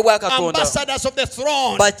b'entebe y'obwakatonda Ambassadors of the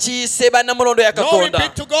throne. bakiise bannamulondo ya Glory be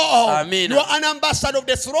katonda to God. Amen. You are an ambassador of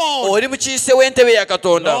the throne. oli mukiise w'entebe ya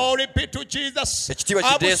katonda Glory be to Jesus. ekitiibwa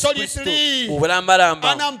kidde yesu kristo Absolutely.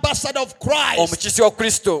 obulambalamba An ambassador of Christ. omukiise wa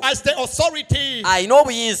kristo As the authority. alina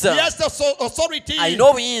obuyinza He has the authority. alina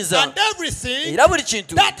obuyinza And everything era buli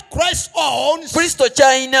kintu that Christ owns kristo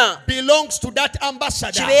ky'alina belongs to that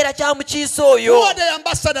ambassador. kibeera kya mukiise Who oyo are the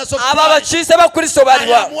ambassadors of abo Christ? abakiise ba kristo I am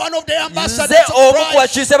baliwa one of the ambassadors nze of omu ku Christ.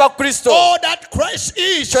 bakiise ba kristo All that Christ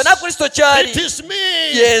is. kyonna kristo It kyali is me.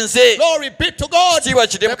 yenze Glory be to God. Ekitiibwa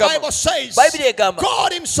kidde The Mukama. Bible says bayibuli egamba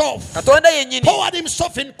God himself katonda yennyini poured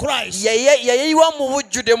himself in Christ. yayiwa mu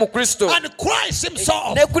bujjude mu kristo And Christ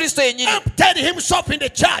himself ne kristo yennyini emptied himself in the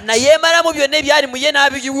church. nayeemalamu byonna ebyali mu ye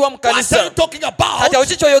n'abiyiwa mu What are you kanisa talking about? kati awo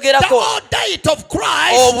ki The kyoyogerako whole deity of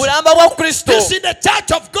Christ obulamba bwa kristo is in the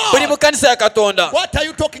church of buli mu God. kanisa ya katonda What are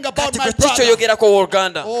you talking about, kati my gwe ki brother? kyoyogerako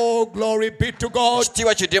owooluganda Oh, glory be to God.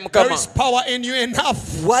 ekitiibwa kidde There mukama is power in you enough.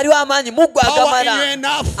 waliwo amaanyi mu ggwe Power in you agamala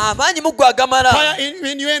enough. amaanyi mu ggwe agamala Fire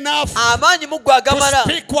in you enough amaanyi mu ggwe to agamala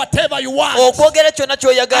speak whatever you want. okwogera kyonna And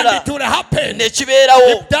ky'oyagala it will happen. ne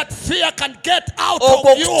kibeerawo If that fear can get out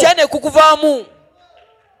okwo of you. okutya ne kukuvaamu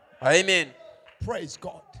amen Praise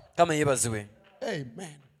God. kama yeebazibwe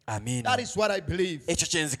Amen. amiina That is what I believe. ekyo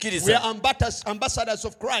kye We nzikiriza are ambassadors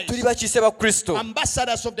of Christ. tuli bakiise ba kristo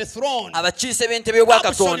Ambassadors of the throne. abakiise b'entebe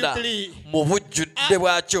y'obwakatonda Absolutely. mu bujjudde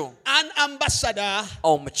bwakyo An ambassador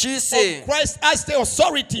omukiise of Christ has the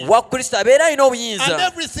authority. wa kristo abeera alina And obuyinza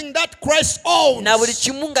everything that Christ owns na buli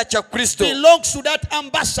kimu nga kya kristo belongs to that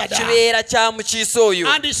ambassador. kibeera kya mukiise oyo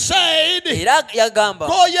And he said, era yagamba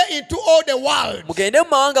go ye into all the world. mugende mu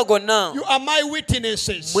mawanga gonna You are my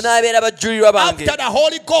witnesses. munaabeera bajulirwa bange After the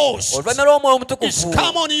Holy Ghost oluvannyuma lw'omwoyo is omutukuvu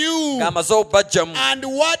come on you. ng'amaze okubajjamu And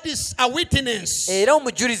what is a witness? era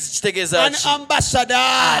omujulizi kitegeeza An ki ambassador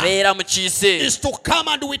abeera mukiise is to come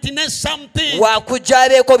and witness something. wakujja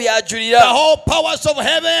abeeko The by'ajulira whole powers of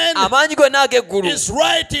heaven amaanyi gonna ag'eggulu is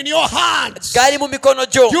right in your hands. gali mu mikono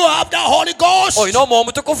gyo You have the Holy Ghost. olina omwoyo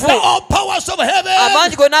omutukuvu The whole powers of heaven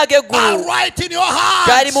amaanyi gonna are ag'eggulu right in your hands.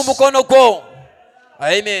 gali mu mukono gwo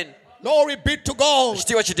amen Glory be to God.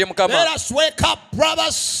 ekitiibwa kidde Let mukama us wake up,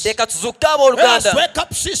 brothers. teeka tuzukke Let us abooluganda wake up,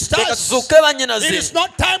 teeka sisters. tuzukke It bannyinaze is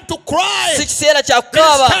not time to cry. si kiseera kya It is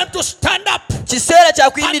kukaaba time to stand up kiseera kya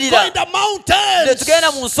and go kuyimirira in the ne mountains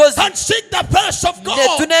tugenda mu nsozi and seek the face of ne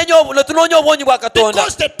God. tunoonya obwonyi bwa katonda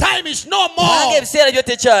Because the time is no kubanga more. ebiseera byo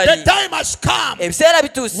The tekyali time has come ebiseera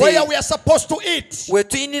bituuse where we are supposed to eat we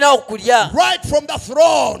tuyinira okulya right from the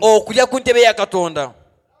throne. okulya ku ntebe ya katonda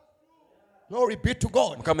Glory be to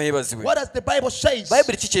God. mukama yeebazibwe What does the Bible say?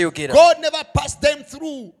 bayibuli ki kyeyogera God never passed them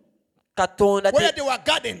through katonda where there were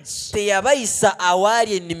gardens. teyabayisa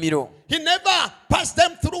awaali ennimiro He never passed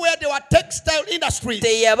them through where there were textile industries.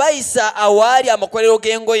 teyabayisa awaali amakolero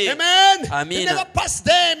g'engoye Amen. He Amina. never passed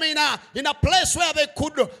them in a place where they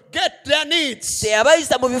could get their needs.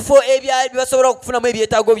 teyabayisa mu bifo basobola okufunamu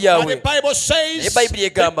ebyetaago But the byabwe Bible says Naye Bayibuli he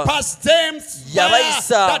egamba, passed them through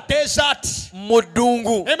yabayisa the desert. mu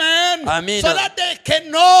ddungu Amen. Amina. So that they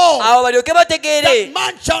can know abo balyoke bategeere that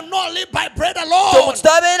man shall not live by bread alone, omuntu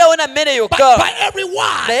tabeerawo na mmere but yokka by every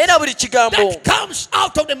word naye na buli kigambo that comes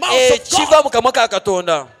out of the mouth of ekiva God. mu kamwa ka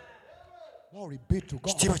katonda Glory be to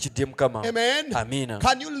God. kitiibwa kidde mukama Amen. amiina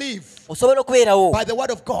Can you live osobola okubeerawo by the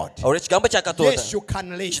word of God? olwo ekigambo kya katonda Yes, you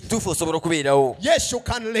can live. kituufu osobola okubeerawo Yes, you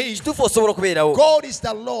can live. kituufu osobola okubeerawo God is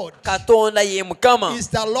the Lord. katonda ye mukama Is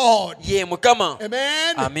the Lord. ye mukama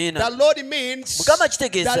Amen. Amina. The Lord means mukama the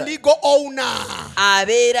kitegeeza legal owner.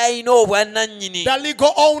 abeera alina obwannannyini The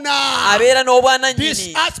legal owner. abeera This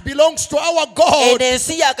n'obwannannyini earth belongs to our God. eno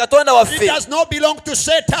ensi ya katonda It waffe does not belong to si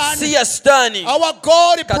Satan. ya sitaani Our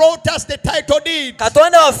God brought us the title title deed.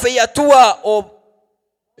 katonda waffe yatuwa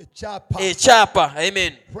A chapa. ekyapa.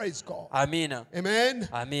 Amen. Praise God. Amina. Amen.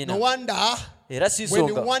 Amina. No wonder Era si when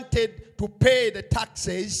he nsonga wanted to pay the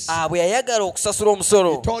taxes, bwe yayagala okusasula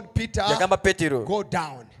omusolo he told Peter, yagamba Petero, go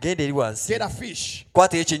down, genda eri wansi get a fish.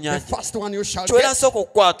 kwatayo The ekyennyanja first one you shall kyolina get. nsooka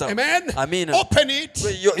okukwata. Amen. Amina. Open it.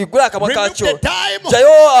 Igula akamwa Remove kakyo the dime.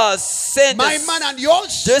 jayo sente My man and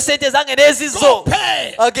yours. jayo sente zange Go n'ezizo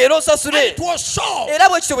pay. agenda And osasule. it was so. Era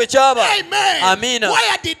bwe kityo bwe kyaba. Amen. Amina.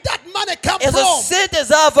 Where did that money come Ezo from? sente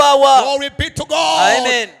zaavaawa. Glory be to God.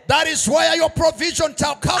 Amen. That is where your provision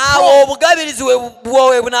shall come Awo from. obugabirizi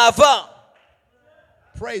bwowe bunaava.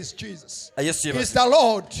 Praise Jesus. Yesu ye He's basi. the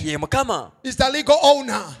Lord. Ye Mukama. He's the legal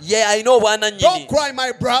owner. Ye alina obwanannyini. Don't cry,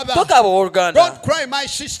 my brother. Tokaaba owooluganda. Don't cry, my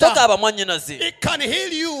sister. Tokaaba mwannyinaze. It can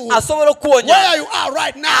heal you Asobola okuwonya where you are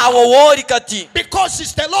right now. awo wooli kati. Because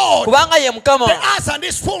it's the Lord. Kubanga ye Mukama. The earth and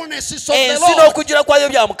its fullness is of the Ensi Lord. n'okujjula kwayo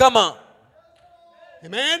bya Mukama.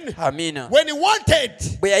 Amen. Amina. When he wanted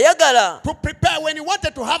Bwe yayagala to prepare, when he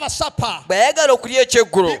wanted to have a supper, bwe yayagala okulya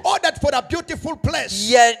ekyeggulo he ordered for a beautiful place.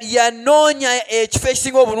 yanoonya ekifo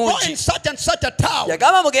ekisinga Go in obulungi. such and such a town.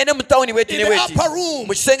 Yagamba mugende mu tawuni bweti In ne the bweti upper room.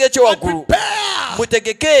 mu kisenge And ekyowaggulu prepare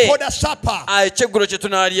mutegeke for the supper. ekyeggulo kye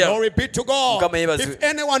tunaalya. Glory be to God. Mukama yeebazibwe. If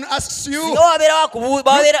anyone asks you,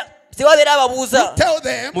 tewabeera ababuuza tell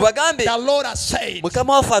them mubagambe the Lord has said.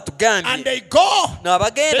 Mukama waffe And atugambye. they go, they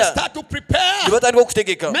N'abagenda start to prepare. ne batandika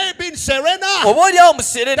okutegeka. Maybe in Serena, Oba oliawo mu the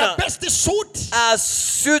Serena best suit.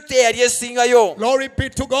 suuti eyali esingayo. Glory be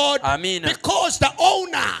to God. Amina. Because the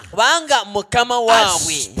owner Kubanga Mukama has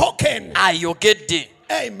waabwe spoken. ayogedde.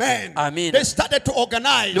 Amen. Amina. They started to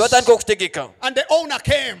organize. Ne batandika okutegeka. And the owner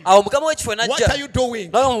came. Awo Mukama w'ekifo What are n'ajja. you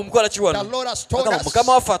doing? N'agamba mukola ki The wano? Lord has told N'agamba us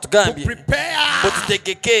Mukama waffe to atugambye prepare. bwe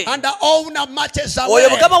tutegeke. And the owner marches Oyo away.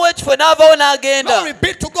 Mukama w'ekifo n'avaawo n'agenda. Glory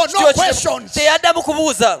be to God. No questions. Teyaddamu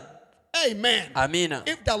kubuuza. Amen. Amina.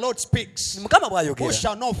 If the Lord speaks, Mukama who bw'ayogera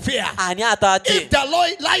shall not fear? ani ataatye? If the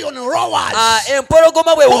lion roars,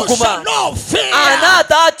 Empologoma bwe who shall wuguma not fear? ani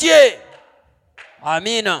ataatye?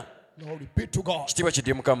 Amina. Glory be to God. Kitiibwa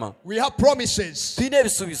kidde Mukama. We have promises. Tulina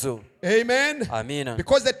ebisuubizo. Amen. Amina.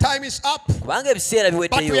 Because the time is up. Kubanga ebiseera But we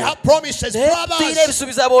biweddeyo. have promises, Naye tulina brothers.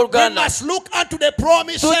 ebisuubizo We abooluganda. must look unto the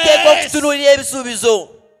promises. Tuteekwa okutunuulira ebisuubizo.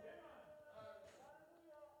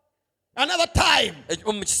 Another time,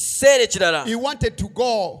 Mu kiseera ekirala he wanted to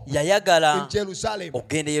go yayagala in Jerusalem.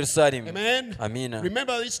 okugenda e Yerusaalemi. Amen. Amina.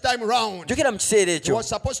 Remember this time around, Jjukira mu kiseera he ekyo was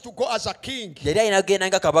supposed to go as a king. yali alina kugenda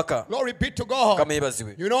nga kabaka. Glory be to God. Mukama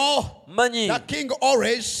yeebazibwe. You know, Mmanyi the king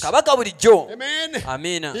always, kabaka bulijjo amen,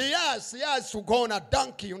 Amina. he has to go on a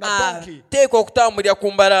donkey, ateekwa okutambulira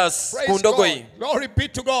ku mbalaasi ku Praise ndogoyi. God. Glory be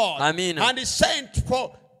to God. Amina. And he sent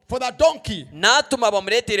for the donkey. N'atuma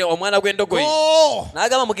bamuleetere omwana gw'endogoyi. Go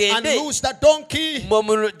N'agamba and mugende loose the donkey.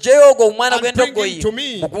 mumuggyeyo ogwo omwana And bring gw'endogoyi him to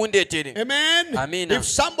me. mugundeetere. Amen. Amina. If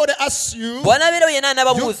somebody asks you, bw'anabeerawo yenna you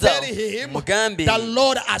anababuuza tell him mugambe the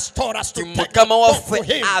Lord has told us to ti take Mukama the waffe to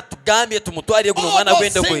him. atugambye tumutwalire guno All omwana those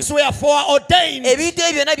gw'endogoyi. things were foreordained. Ebintu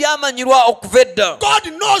ebyo byonna byamanyirwa okuva edda. God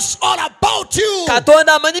knows all about you.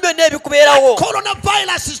 Katonda amanyi byonna ebikubeerawo.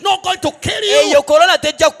 Coronavirus is not going to kill you Eyo korona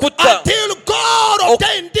tejja kukutta. until God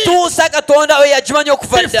ordained it Tuusa Katonda oyo yagimanyi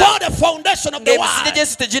okuva dda. before the foundation of the Ng'emisingi world.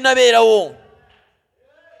 gy'ensi teginnabeerawo.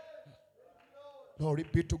 Glory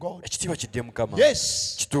be to God. Ekitiibwa kidde Mukama.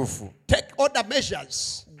 Yes. Kituufu. Take all the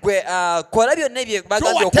measures. Gwe kola byonna ebyo Do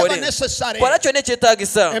bagambye whatever okole. necessary. Kola kyonna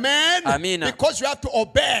ekyetaagisa. Amen. Amina. Because you have to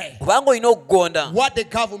obey Kubanga olina okugonda what the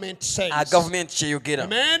government says. gavumenti kyeyogera.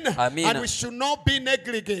 Amen. Amina. And we should not be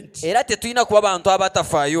negligent. Era tetulina kuba bantu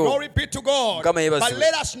abatafaayo. Glory be to God. Mukama yeebazibwe. But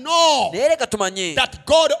let us know Naye leka tumanye that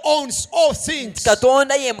God owns all things.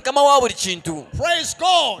 Katonda ye Mukama wa buli kintu. Praise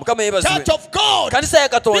God. Mukama yeebazibwe. Church of God. Kanisa ya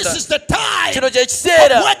Katonda. This is the time Kino kye of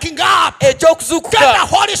kiseera waking up. eky'okuzuukuka. Get the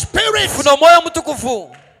Holy Spirit. Funa omwoyo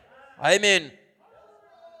omutukufu. Amen.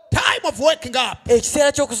 Time of waking up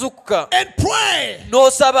Ekiseera ky'okuzuukuka and pray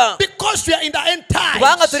n'osaba. because we are in the end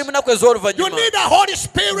Kubanga tuli times. mu nnaku You ez'oluvannyuma. need the Holy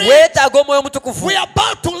Spirit. Weetaaga omwoyo omutukufu. We are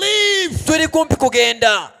about to leave. Tuli kumpi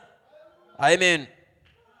kugenda. Amen.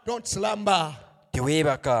 Don't slumber.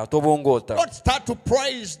 Teweebaka, tobongoota. Don't start to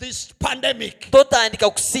praise this pandemic. Totandika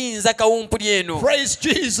kusinza kawumpuli eno. Praise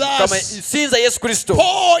Kama Jesus. sinza Yesu Kristo.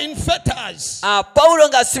 Paul in fetters Pawulo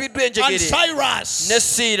ng'asibiddwa and enjegere Cyrus. ne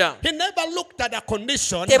Siira. He never looked at the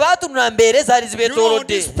condition. Tebaatunula mbeera ezaali You know,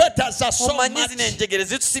 these zibeetoolodde. fetters are so Omanyi much. zino enjegere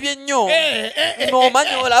zitusibye nnyo. N'omanyi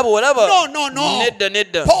N'omanyi olaba. No.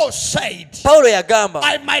 Nedda. Paul said, Pawulo yagamba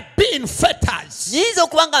I might be in fetters, nyinza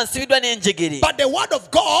okuba nga nsibiddwa n'enjegere. but the word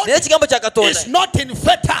of God Naye ekigambo kya Katonda is not not in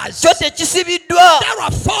fetters. kyo tekisibiddwa.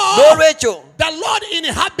 Therefore, N'olwekyo the Lord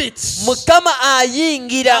inhabits Mukama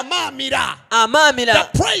ayingira amaamira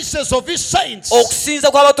the praises of his saints.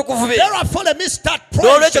 okusinza kw'abatukuvu be. Therefore, let me start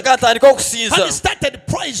N'olwekyo praising. kantandika okusinza. And he started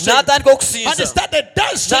praising. N'atandika And he okusinza. started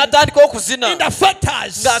dancing N'atandika okuzina in the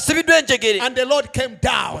fetters. ng'asibiddwa enjegere. And the Lord came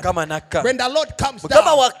down. Mukama n'akka. When the Lord comes Mukama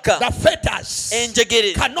down, wakka. the fetters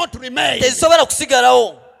Enjegere cannot remain. tezisobola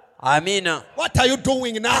kusigalawo. Amiina. What are you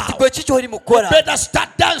doing now? Gwe ki ky'oli mu kukola? Better start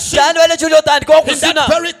dancing Kyandibadde ky'oli otandika in okuzina that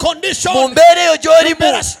very condition. mu mbeera eyo You gy'olimu.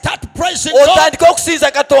 better start praising God. Otandika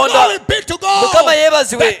okusinza Katonda. Glory be to God. Mukama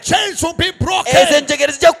yeebazibwe. The chains will be Ezo broken.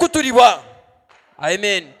 enjegere zijja kukutulibwa.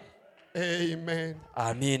 Amen. Amen.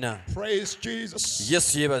 Amiina. Praise Jesus.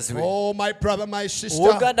 Yesu yeebazibwe. Oh, my brother, my sister.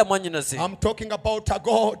 Oganda mwannyinaze. I'm talking about a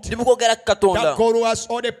God. Ndi mu kwogera ku That Katonda. God who has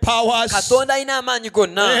all the powers. Katonda alina amaanyi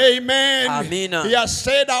gonna. Amen. Amina. He has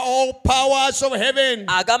said that all powers of heaven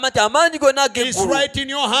Agamba nti amaanyi gonna is ag'eggulu right in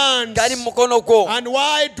your hands. gali mu mukono gwo. And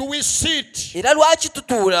why do we sit Era lwaki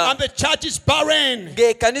tutuula and the church is barren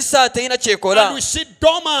ng'ekkanisa terina and kyekola we sit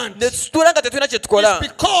dormant? ne tutuula nga tetulina kye tukola? It's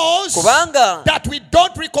because Kubanga that we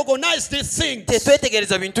don't recognize these things.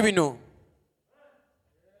 tetwetegereza bintu bino.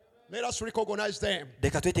 Let us recognize them.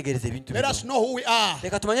 Leka twetegereze ebintu Let bino. us know who we are.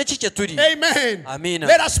 Leka tumanye ki kye tuli. Amen. Amina.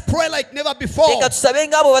 Let us pray like never before. Leka tusabe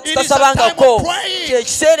ng'abo It is a batutasabangako. time of praying. Kye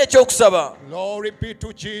kiseera ekyokusaba. Glory be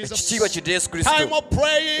to Jesus. Ekitiibwa kidde Yesu Time Kristo. of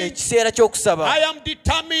praying. Ekiseera ky'okusaba. I am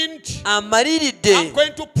determined. I'm Amaliridde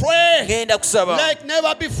going to pray ngenda kusaba. like never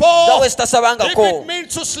Nga before. bwe If sitasabangako. it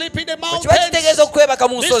means to sleep in the Bwe kiba kitegeeza mountains, okwebaka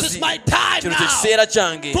mu this is nsozi. my time Kino kye now kiseera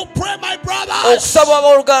kyange. to pray, my brothers. Okusaba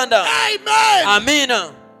abooluganda. Amen.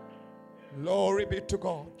 Amiina. Glory be to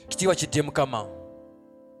God. Kitiibwa kidde Mukama.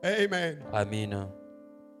 Amen. Amiina.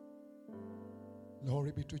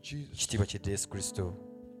 Glory be to Jesus. Kitiibwa kidde Yesu Kristo.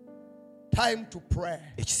 Time to pray.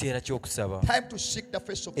 Ekiseera ky'okusaba. Time to seek the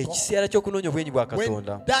face of God. Ekiseera ky'okunoonya obwenyi bwa When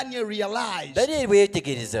Katonda. Daniel realized Danyeri bwe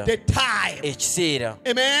yeetegereza the time, ekiseera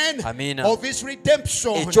amen, Amina. of his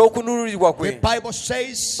redemption, eky'okununulibwa the kwe, Bible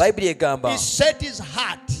says Bayibuli egamba he set his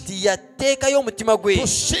heart nti yateekayo omutima gwe to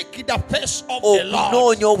seek the face of the Lord.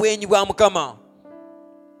 okunoonya obwenyi bwa Mukama.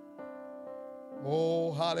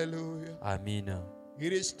 Oh, hallelujah. Amiina.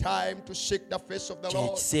 It is time to seek the face of the Kye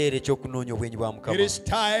Lord. kiseera ekyokunoonya obwenyi bwa It Mukama. is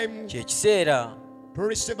time Kye kiseera to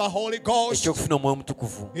receive the Holy Ghost. eky'okufuna Omwoyo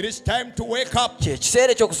Mutukuvu. It is time to wake up. Kye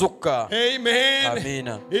kiseera eky'okuzukuka. Amen.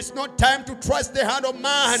 Amiina. It's not time to trust the hand of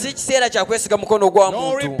man. Si kiseera kya kwesiga mukono gwa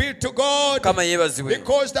Glory muntu. be to God. Mukama yeebazibwe.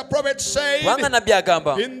 Because the prophet Kubanga said nabbi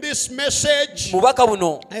agamba in this message, mubaka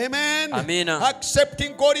buno amen, Amina.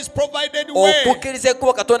 accepting God is provided way okukkiriza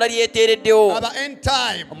ekkubo Katonda lyeteereddewo at the end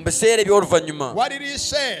time. mu biseera eby'oluvannyuma. What did he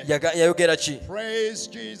say? Yayogera ki? Praise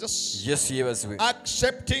Jesus. Yesu yeebazibwe.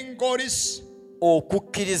 Accepting God is.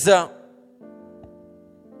 Okukkiriza.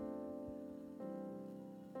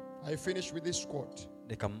 I finish with this quote.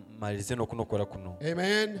 Leka mmalirize n'okunokola kuno.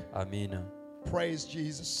 Amen. Amiina. Praise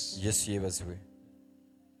Jesus. Yesu yeebazibwe.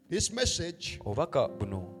 This message Obubaka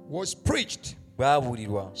buno was preached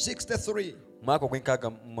bwabuulirwa 63 mu mwaka mu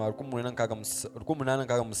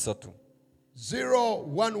 1863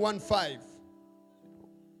 0115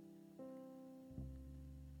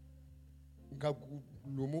 nga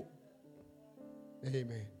lumu.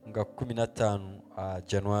 Amen. nga 15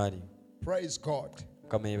 Januari. Praise God.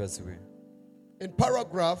 Mukama yeebazibwe. In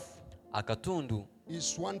paragraph Akatundu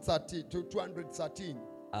is 130 to 213.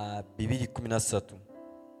 213.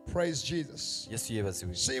 Praise Jesus. Yesu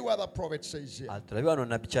yeebazibwe. See what the prophet says here. Tulabe wano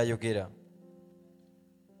nabbi kyayogera.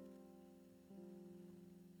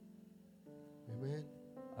 Amen.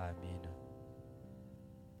 Amiina.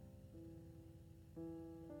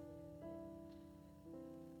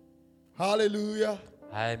 Hallelujah.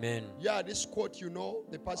 Amen. Yeah, this quote, you know,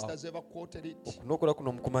 the pastor has ever quoted it. Okunokola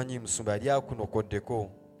kuno mukumanyi musumba yali akunokoddeko.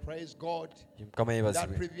 Praise God. Mukama That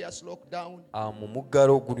yeebazibwe. previous lockdown. Mu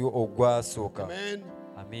muggalo oguli ogwasooka. Amen.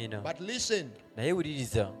 Amiina. But listen, Naye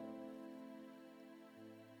wuliriza.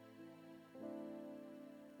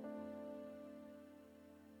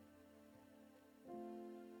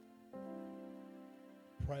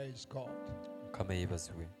 praise God. Mukama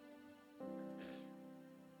yeebazibwe.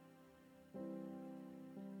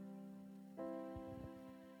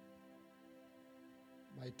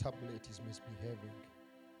 My tablet is misbehaving.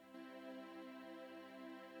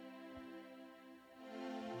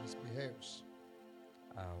 Misbehaves.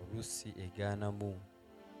 Oluusi egaanamu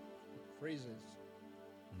Freezes.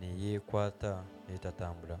 ne yeekwata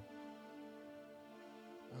n'etatambula.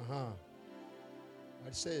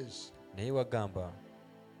 It says Naye wagamba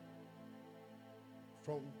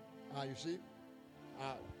from, you see,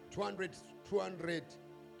 200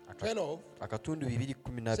 12 akatundu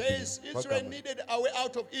 2:12 says Israel needed a way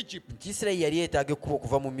out of Egypt. nti Isirayiri yali yeetaaga ekkubo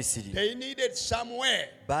okuva mu Misiri. They needed somewhere.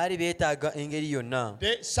 Baali beetaaga engeri yonna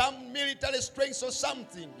Some military strength or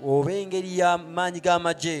something oba engeri y'amaanyi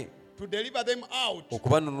g'amagye to deliver them out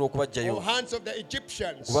okubanunula of okubajjayo hands of the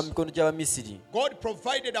Egyptians. okuba mu mikono gy'Abamisiri. God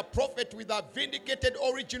provided a prophet with a vindicated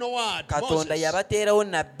original word. Katonda Moses. yabateerawo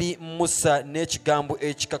nabbi Musa n'ekigambo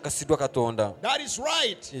ekikakasiddwa Katonda. That is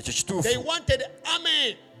right. Ekyo They kituufu. wanted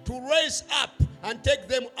army to raise up and take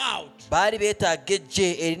them out. Baali beetaaga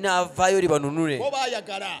eggye erinaavaayo libanunule. Bo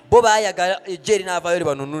baayagala. Bo baayagala eggye erinaavaayo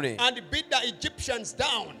libanunule. And beat the Egyptians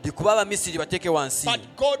down. Likuba Abamisiri bateeke wansi. But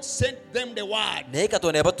God sent them the word. Naye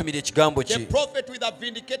Katonda yabatumira ekigambo The kye. prophet with a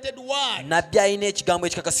vindicated word. Nabbi alina ekigambo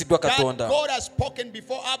ekikakasiddwa That Katonda. God has spoken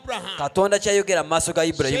before Abraham. Katonda kyayogera mu maaso ga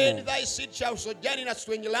Saying Ibulayimu. thy seed shall sojourn in a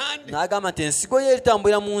strange land. N'agamba nti ensigo ye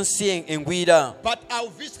eritambulira mu nsi engwira. But I'll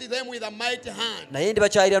visit them with a mighty hand. Naye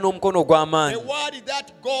ndibakyalira n'omukono ogw'amaanyi. The word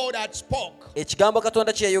that God had spoke. Ekigambo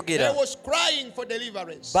Katonda kye They yayogera. was crying for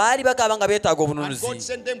deliverance. Baali bakaaba nga beetaaga And God obununuzi.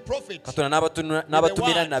 sent them prophets. Katonda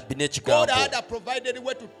n'abatumira nabbi God n'ekigambo. had a provided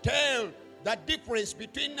way to tell the difference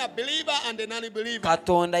between a believer and an unbeliever.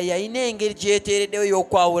 Katonda yalina engeri gye yeeteereddeyo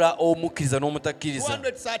y'okwawula omukkiriza n'omutakkiriza.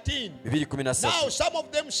 213. 2:13. Now some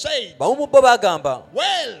of them say, Bamu mu bo bagamba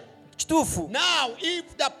well, kituufu now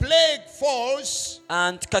if the plague falls,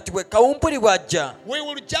 anti kati bwe kawumpuli bw'ajja we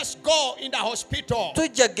will just go in the hospital.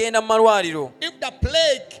 tujja kgenda mu malwaliro. If the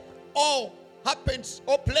plague happens,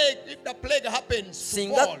 or plague, if the plague happens to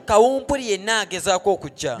Singa fall, kawumpuli yenna agezaako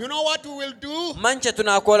okujja, you know what we will do? manyi kye We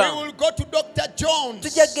tunaakola? will go to Dr. Jones.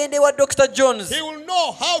 Tujja kgenda ewa Dr. Jones. He will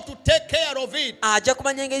know how to take care of it. Ajja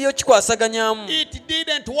kumanya engeri y'okikwasaganyamu. It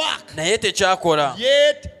didn't work. Naye tekyakola.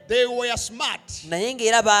 Yet they were smart. Naye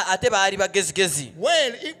ng'era ate baali bagezigezi.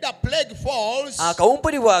 Well, if the plague falls,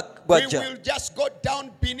 Akawumpuli we bw'ajja will just go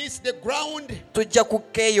down beneath the ground tujja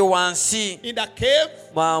kukka eyo wansi in the cave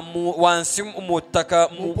wansi mu ttaka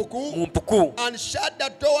mu mpuku and shut the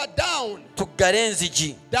door down. tuggale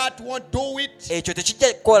enzigi. That won't do it. Ekyo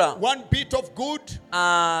tekijja kukola. One bit of good.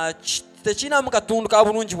 Tekiinaamu katundu ka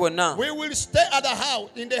bulungi bwonna. We will stay at the house,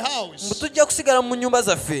 in the house, Tujja kusigala mu nnyumba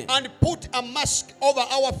zaffe. and put a mask over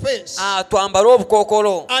our face Twambale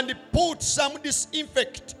obukookolo. and put some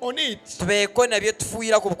disinfect on it. Tubeeko nabyo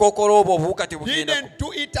tufuuyira ku bukookolo obwo obuwuka tebugenda. Didn't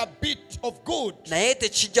do it a bit of good. Naye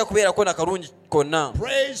tekijja kubeerako na kalungi konna.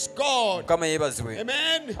 Praise God. Mukama yeebazibwe.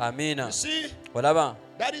 Amen. Amiina. You see, Olaba?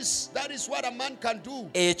 that is what a man can do.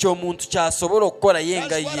 Ekyo omuntu ky'asobola okukola ye nga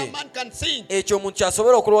That's what a ye. man can think. Ekyo omuntu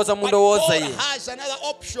ky'asobola okulowooza mu But ndowooza God ye. has another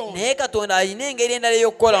option. Naye Katonda alina engeri endala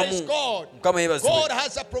ey'okukolamu. Praise God. Mukama yeebazibwe. God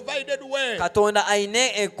has a provided way. Katonda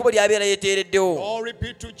alina ekkubo ly'abeera yeeteereddewo. Glory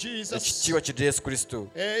be to Jesus. Ekitiibwa kidde Yesu Kristo.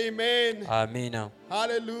 Amen. Amiina.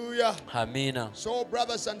 Hallelujah. Amiina. So,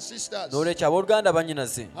 brothers and sisters, N'olwekyo abooluganda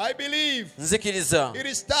bannyinaze, I believe nzikiriza it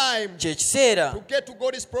is time kye kiseera to get to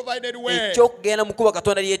God's provided way. eky'okugenda mu kkubo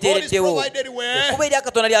Katonda God's lyeteereddewo. provided way Ekkubo erya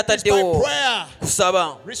Katonda is by ly'ataddewo. prayer,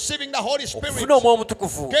 Kusaba, receiving the Holy Spirit, okufuna Omwoyo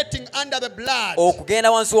Omutukuvu, getting under the blood.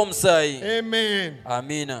 okugenda wansi w'omusaayi. Amen.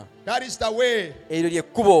 Amiina. That is the way Eryo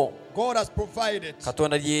ly'ekkubo God has provided.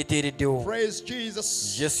 Katonda lyeteereddewo. Praise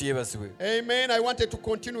Jesus. Yesu yeebazibwe. Amen. I wanted to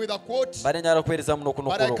continue with a quote, Mbadde njagala kuweerezaamu but I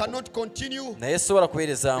n'okunokolo. cannot continue Naye sobola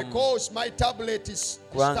kuweerezaamu because my tablet is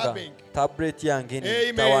kubanga disturbing. tabuleti yange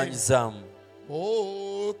Amen. tawaanyizaamu.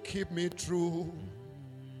 Oh, keep me true.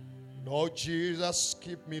 Lord Jesus,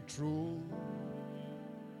 keep me true.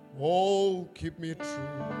 Oh, keep me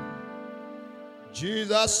true.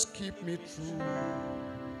 Jesus, keep me true.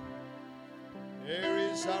 There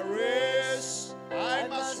is a race